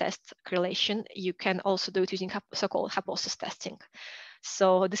want to test correlation, you can also do it using so-called hypothesis testing.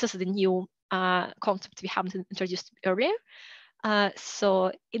 So this is the new concept we haven't introduced earlier.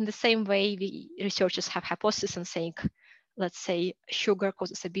 So in the same way, researchers have hypotheses and saying, let's say sugar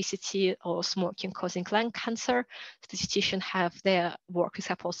causes obesity or smoking causing lung cancer. Statisticians have their work with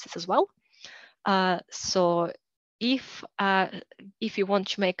hypothesis as well. So if you want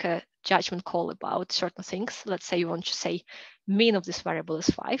to make a judgment call about certain things, let's say you want to say mean of this variable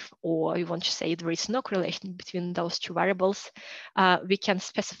is 5, or you want to say there is no correlation between those two variables, we can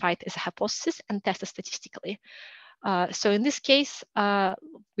specify it as a hypothesis and test it statistically. So in this case,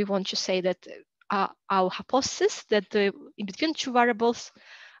 we want to say that our hypothesis that in between two variables,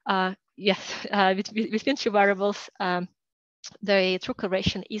 between two variables, the true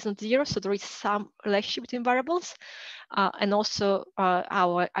correlation isn't 0, so there is some relationship between variables. And also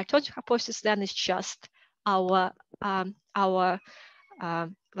our alternative hypothesis then is just our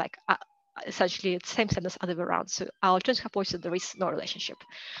essentially the same sentence other way around. So our alternative hypothesis, there is no relationship.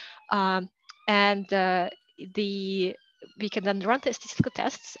 We can then run the statistical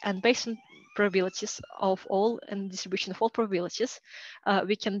tests, and based on probabilities of all and distribution of all probabilities,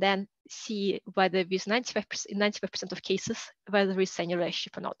 we can then see whether with 95% of cases, whether there is any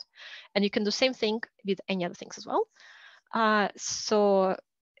relationship or not. And you can do the same thing with any other things as well. So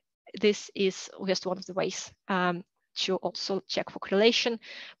this is just one of the ways to also check for correlation,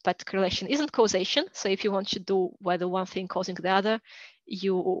 but correlation isn't causation. So if you want to do whether one thing causing the other,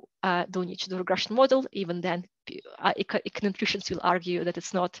 you don't need to do a regression model. Even then, econometricians will argue that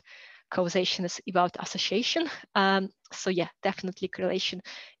it's not causation, it's about association. So yeah, definitely correlation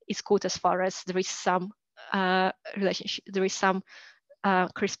is good as far as there is some relationship, there is some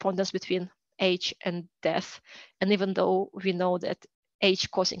correspondence between age and death. And even though we know that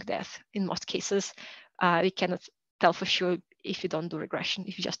age causing death in most cases, we cannot tell for sure if you don't do regression,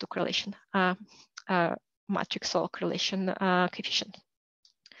 if you just do correlation matrix or correlation coefficient.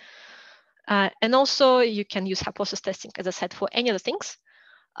 And also you can use hypothesis testing, as I said, for any other things.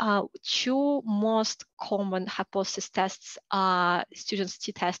 Two most common hypothesis tests are students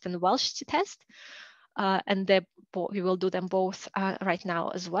t-test and Welsh t-test. And we will do them both right now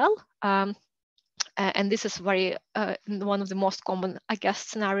as well. And this is very one of the most common, I guess,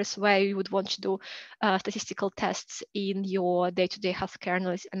 scenarios where you would want to do statistical tests in your day-to-day healthcare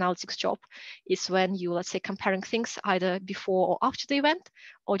analytics job is when you, let's say, comparing things either before or after the event,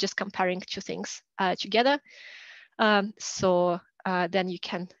 or just comparing two things together. So then you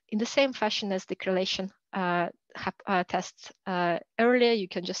can, in the same fashion as the correlation tests earlier, you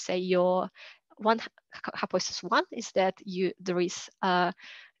can just say your hypothesis 1 is that there is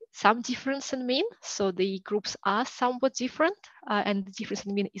some difference in mean, so the groups are somewhat different, and the difference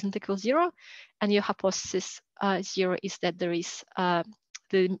in mean isn't equal 0. And your hypothesis 0 is that there is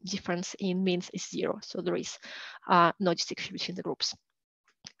the difference in means is 0, so there is no distinction between the groups.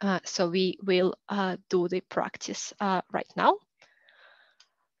 So we will do the practice right now.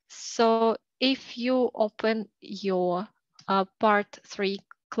 So if you open your part 3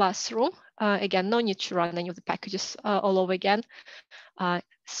 classroom, again, no need to run any of the packages all over again.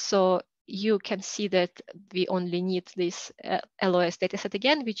 So you can see that we only need this LOS dataset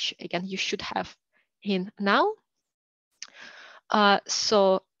again, which again you should have in now.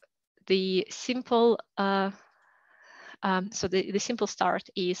 So the simple the simple start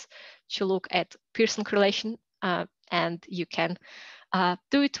is to look at Pearson correlation, and you can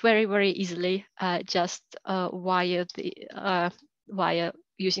do it very, very easily just via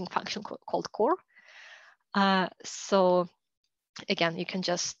using function called core. So again, you can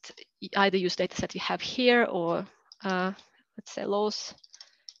just either use dataset you have here, or let's say loss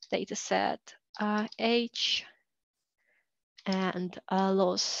dataset H and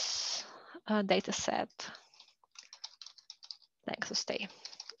loss dataset length of stay.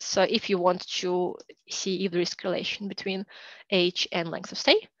 So if you want to see if there is correlation between age and length of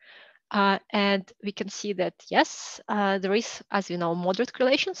stay, And we can see that, yes, there is, as you know, moderate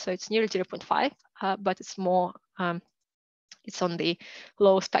correlation. So it's nearly 0.5, but it's more, it's on the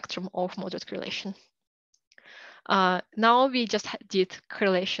low spectrum of moderate correlation. Now we just did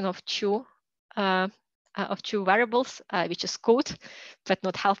correlation of two variables, which is good, but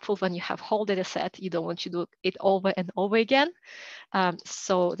not helpful when you have whole data set. You don't want to do it over and over again.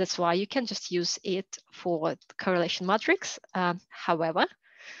 So that's why you can just use it for the correlation matrix. However,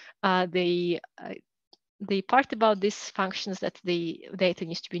 the part about this function is that the data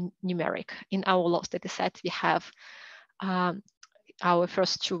needs to be numeric. In our lost data set, we have our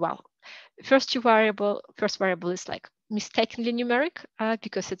first variable is like mistakenly numeric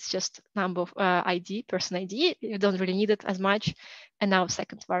because it's just number of ID, person ID. You don't really need it as much. And now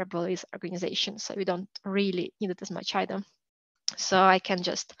second variable is organization. So we don't really need it as much either. So I can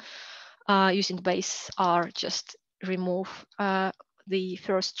just, using base R, just remove the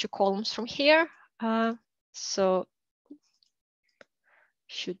first two columns from here. So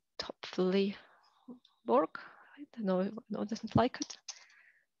should hopefully work. I don't know, no, it doesn't like it.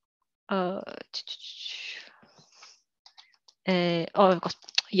 Oh,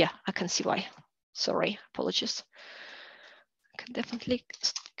 yeah, I can see why. Sorry, apologies. I can definitely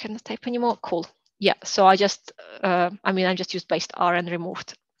cannot type anymore. Cool. Yeah, so I just, I just used base R and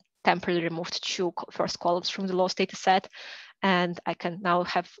temporarily removed two first columns from the lost data set. And I can now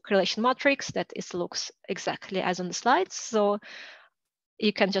have correlation matrix that looks exactly as on the slides. So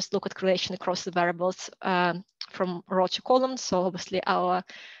you can just look at correlation across the variables from row to column. So obviously our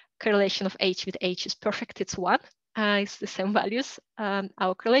correlation of H with H is perfect, it's 1. It's the same values.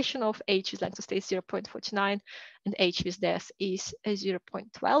 Our correlation of H with length of stay is 0.49 and H with death is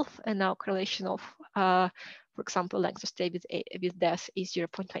 0.12. And our correlation of, for example, length of stay with death is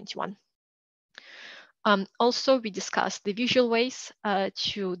 0.21. Also, we discussed the visual ways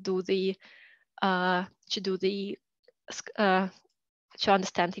to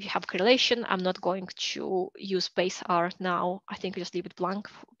understand if you have correlation. I'm not going to use base R now. I think we just leave it blank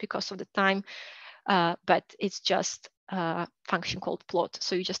because of the time, but it's just a function called plot.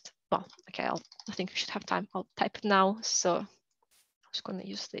 So you just, well, okay, I think we should have time. I'll type it now. So I'm just going to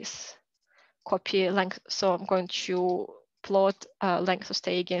use this copy length. So I'm going to plot length of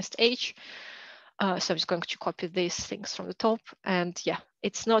stay against H. So I'm just going to copy these things from the top. And yeah,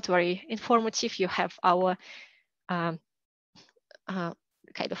 it's not very informative. You have our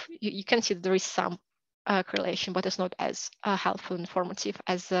kind of, you can see that there is some correlation, but it's not as helpful and informative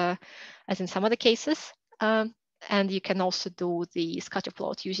as in some other cases. And you can also do the scatter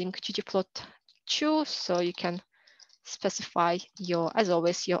plot using ggplot2. So you can specify your, as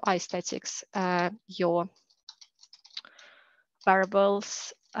always, your I-statics, your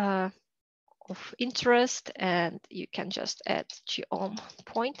variables of interest, and you can just add geom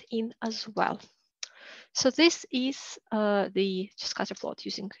point in as well. So this is the scatter plot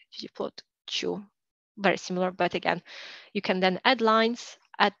using ggplot2. Very similar, but again, you can then add lines,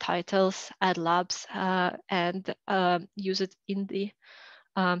 add titles, add labs, and use it in the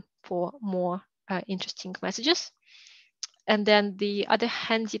for more interesting messages. And then the other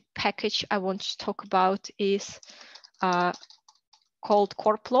handy package I want to talk about is called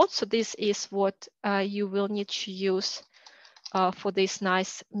core plot. So this is what you will need to use for this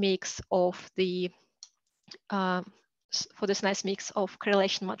nice mix of the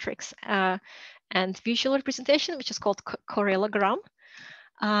correlation matrix and visual representation, which is called correlogram.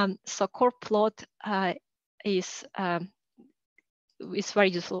 So core plot is very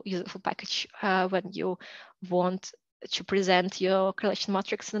useful package when you want to present your correlation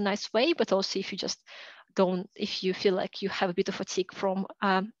matrix in a nice way, but also if you just if you feel like you have a bit of fatigue from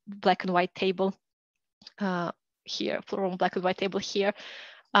black and white table here,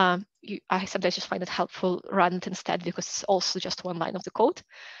 I sometimes just find it helpful run it instead because it's also just one line of the code.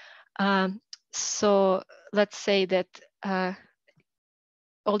 So let's say that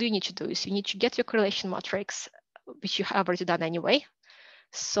all you need to do is you need to get your correlation matrix, which you have already done anyway.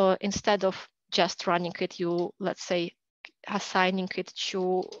 So instead of just running it, you, let's say, assigning it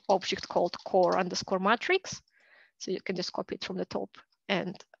to object called core_matrix. So you can just copy it from the top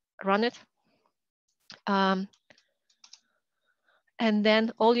and run it. And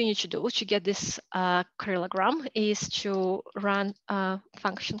then all you need to do to get this correlogram is to run a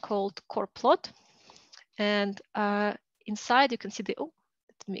function called core plot. And inside you can see it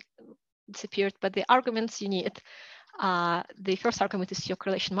disappeared, but the arguments you need, the first argument is your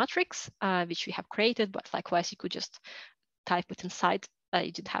correlation matrix, which we have created, but likewise you could just type it inside.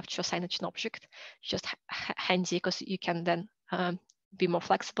 You didn't have to assign it to an object. It's just handy because you can then be more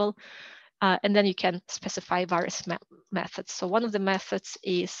flexible. And then you can specify various methods. So one of the methods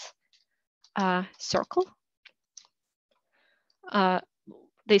is circle.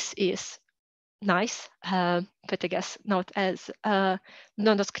 This is nice, but I guess not as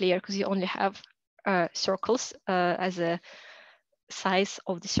clear because you only have circles as a size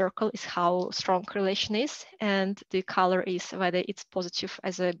of the circle is how strong correlation is, and the color is whether it's positive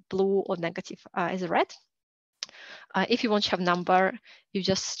as a blue or negative as a red. If you want to have number, you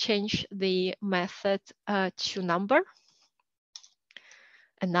just change the method to number,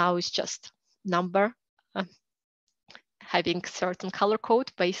 and now it's just number having certain color code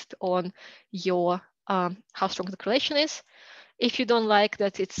based on your how strong the correlation is. If you don't like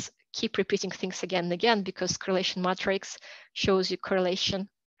that, it's keep repeating things again and again, because correlation matrix shows you correlation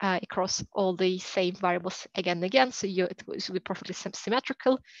across all the same variables again and again. So it will be perfectly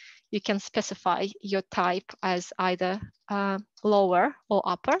symmetrical. You can specify your type as either lower or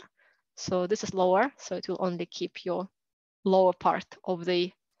upper. So this is lower, so it will only keep your lower part of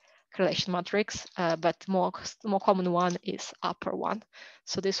the correlation matrix, but more common one is upper one.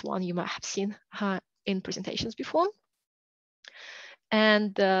 So this one you might have seen in presentations before.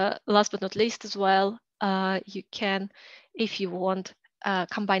 And last but not least as well, you can, if you want,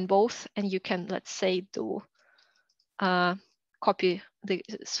 combine both, and you can, let's say, do copy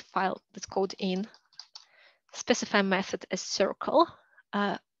this file, this code in, specify method as circle,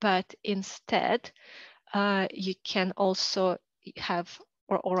 but instead you can also have,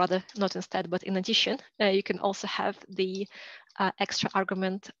 or rather not instead, but in addition, you can also have the extra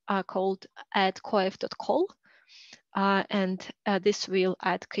argument called add coef.call. And this will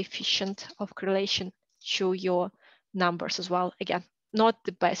add coefficient of correlation to your numbers as well. Again, not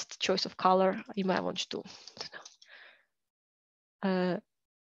the best choice of color. You might want to do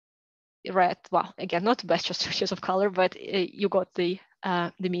red. Well, again, not the best choice of color, but you got the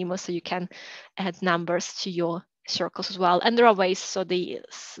memo, so you can add numbers to your circles as well. And there are ways. So the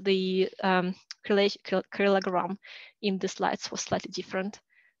correlogram in the slides was slightly different.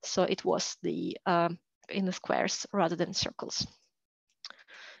 So it was the in the squares rather than circles.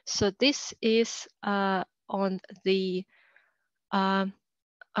 So this is on the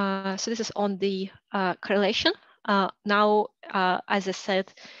correlation. Now, as I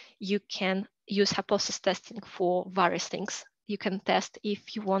said, you can use hypothesis testing for various things. You can test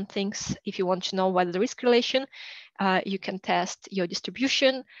if you want things, if you want to know whether there is correlation. You can test your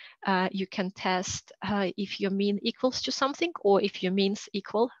distribution. You can test if your mean equals to something, or if your means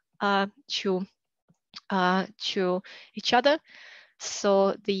equal to each other.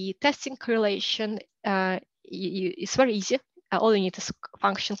 So the testing correlation is very easy. All you need is a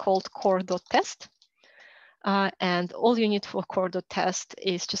function called core.test. And all you need for core.test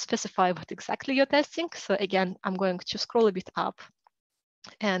is to specify what exactly you're testing. So again, I'm going to scroll a bit up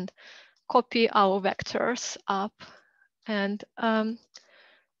and copy our vectors up and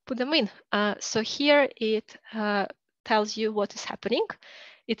put them in. So here it tells you what is happening.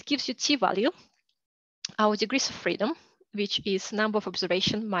 It gives you t-value, our degrees of freedom, which is number of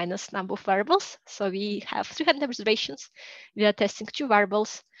observation minus number of variables. So we have 300 observations. We are testing 2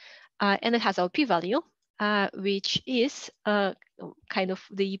 variables, and it has our p-value, which is kind of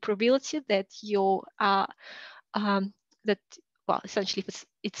the probability that you are essentially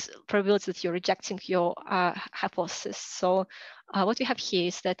it's probability that you're rejecting your hypothesis. So what we have here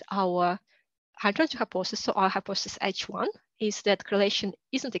is that our alternative hypothesis, so our hypothesis H1, is that correlation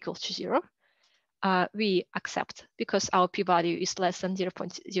isn't equal to 0. We accept because our p-value is less than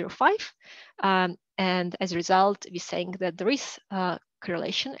 0.05. And as a result, we're saying that there is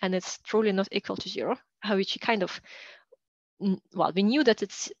correlation and it's truly not equal to 0, which kind of, well, we knew that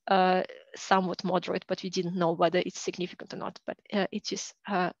it's somewhat moderate, but we didn't know whether it's significant or not, but it is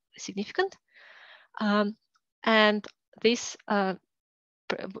significant. And this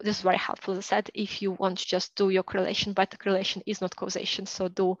is very helpful, as I said, if you want to just do your correlation, but the correlation is not causation. So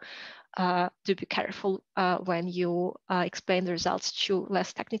do be careful when you explain the results to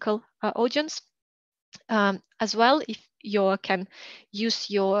less technical audience. As well, if you can use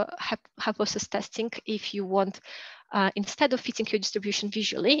your hypothesis testing if you want, instead of fitting your distribution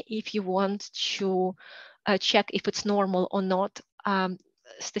visually, if you want to check if it's normal or not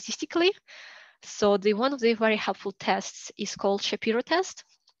statistically. So one of the very helpful tests is called Shapiro test.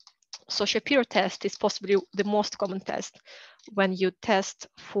 So Shapiro test is possibly the most common test when you test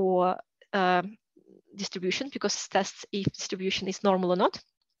for distribution, because it tests if distribution is normal or not.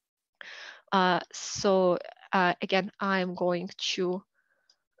 So again, I'm going to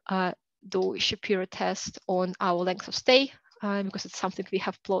do Shapiro test on our length of stay because it's something we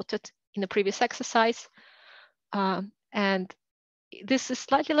have plotted in the previous exercise. And this is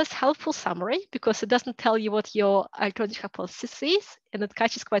slightly less helpful summary because it doesn't tell you what your alternative hypothesis is, and it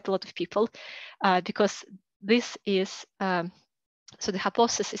catches quite a lot of people because this is, so the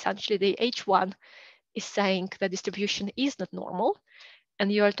hypothesis essentially, the H1 is saying that distribution is not normal,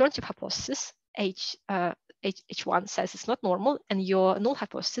 and your alternative hypothesis, H1 says it's not normal, and your null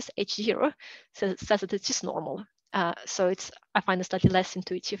hypothesis, H0, says that it is normal. So I find it slightly less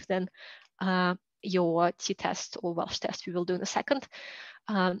intuitive than your t-test or Welsh test we will do in a second.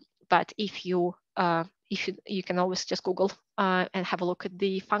 But if you can always just Google and have a look at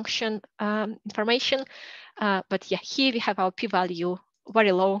the function information. But yeah, here we have our p-value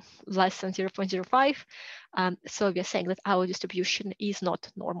very low, less than 0.05. So we are saying that our distribution is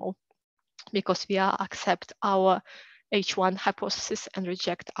not normal because we accept our H1 hypothesis and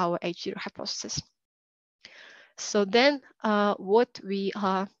reject our H0 hypothesis. So then what we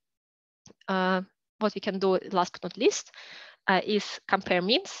can do, last but not least, is compare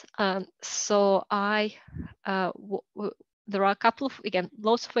means. So there are a couple of, again,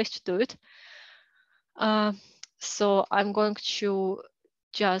 lots of ways to do it. So I'm going to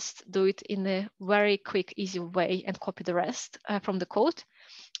just do it in a very quick, easy way and copy the rest from the code.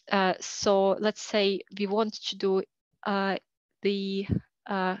 So let's say we want to do the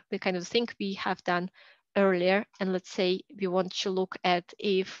kind of thing we have done earlier, and let's say we want to look at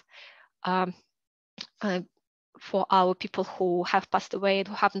if for our people who have passed away and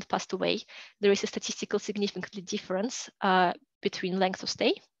who haven't passed away, there is a statistical significantly difference between length of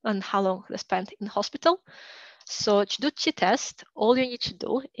stay and how long they spent in hospital. So to do t-test, all you need to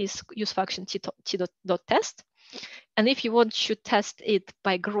do is use function t.test. And if you want to test it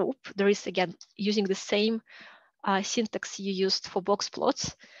by group, there is, again, using the same syntax you used for box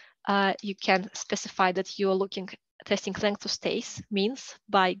plots, you can specify that you're testing length of stays, means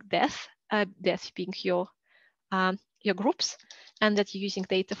by death, death being your groups, and that you're using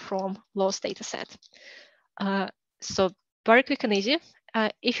data from last data set. So very quick and easy.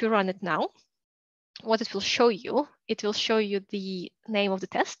 If you run it now, what it will show you the name of the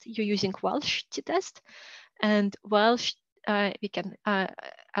test. You're using Welsh t-test, and Welsh, I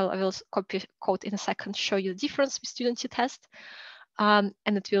will copy code in a second, show you the difference with student t-test. And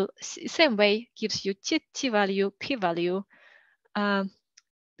it will, same way, gives you t-value, p-value,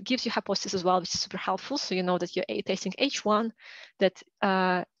 gives you hypothesis as well, which is super helpful. So you know that you're testing H1, that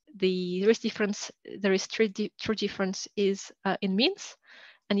there is true difference is in means,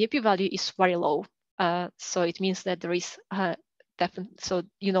 and your p-value is very low. So it means that there is definitely, so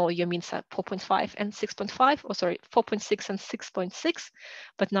you know your means are 4.5 and 6.5, or sorry, 4.6 and 6.6,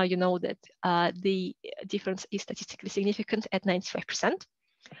 but now you know that the difference is statistically significant at 95%.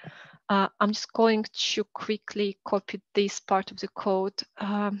 I'm just going to quickly copy this part of the code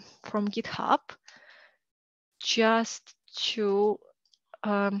from GitHub, just to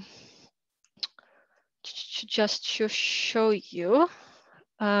show you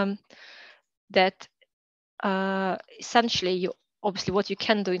that essentially, obviously what you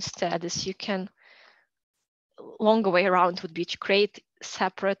can do instead is you can, longer way around would be to create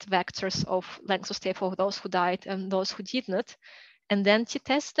separate vectors of length of stay for those who died and those who did not, and then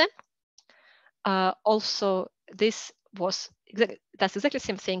t-test them. Also, that's exactly the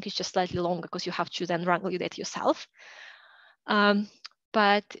same thing. It's just slightly longer because you have to then wrangle your data yourself.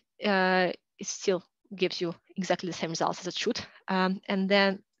 But it still gives you exactly the same results as it should. And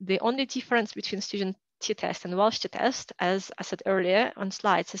then the only difference between student t-test and Welsh t-test, as I said earlier on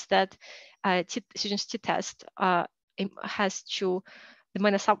slides, is that student t-test has to,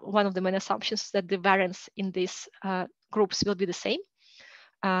 one of the main assumptions is that the variance in these groups will be the same.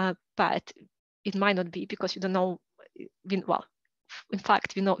 But it might not be, because you don't know. Well, in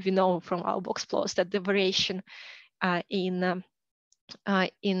fact, we know from our box plots that the variation in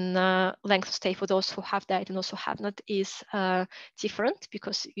length of stay for those who have died and also have not is different,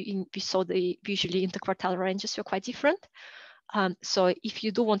 because we saw the usually interquartile ranges were quite different. So if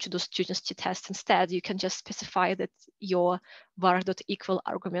you do want to do students t-test instead, you can just specify that your var.equal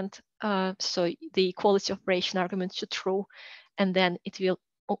argument, so the equality operation argument should true, and then it will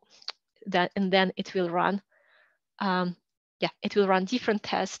run. It will run different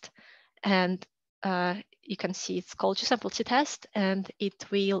tests, and you can see it's called sample t-test, and it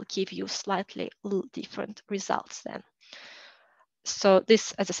will give you slightly different results then. So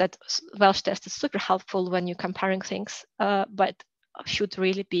this, as I said, Welsh test is super helpful when you're comparing things, but should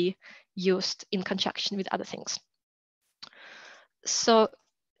really be used in conjunction with other things. So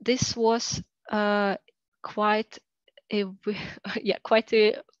this was quite a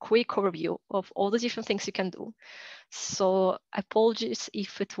quick overview of all the different things you can do. So apologies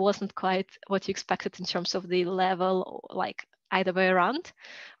if it wasn't quite what you expected in terms of the level, like either way around,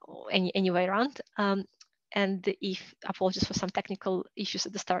 or any way around. And if, apologies for some technical issues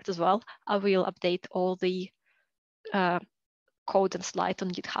at the start as well, I will update all the code and slide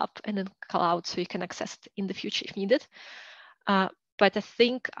on GitHub and in cloud so you can access it in the future if needed. But I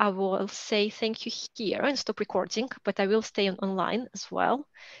think I will say thank you here and stop recording, but I will stay online as well,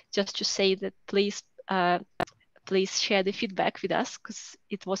 just to say that please share the feedback with us, because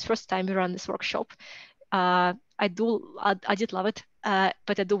it was first time we ran this workshop. I did love it,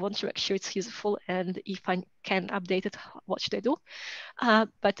 but I do want to make sure it's useful, and if I can update it, what should I do?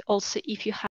 But also if you have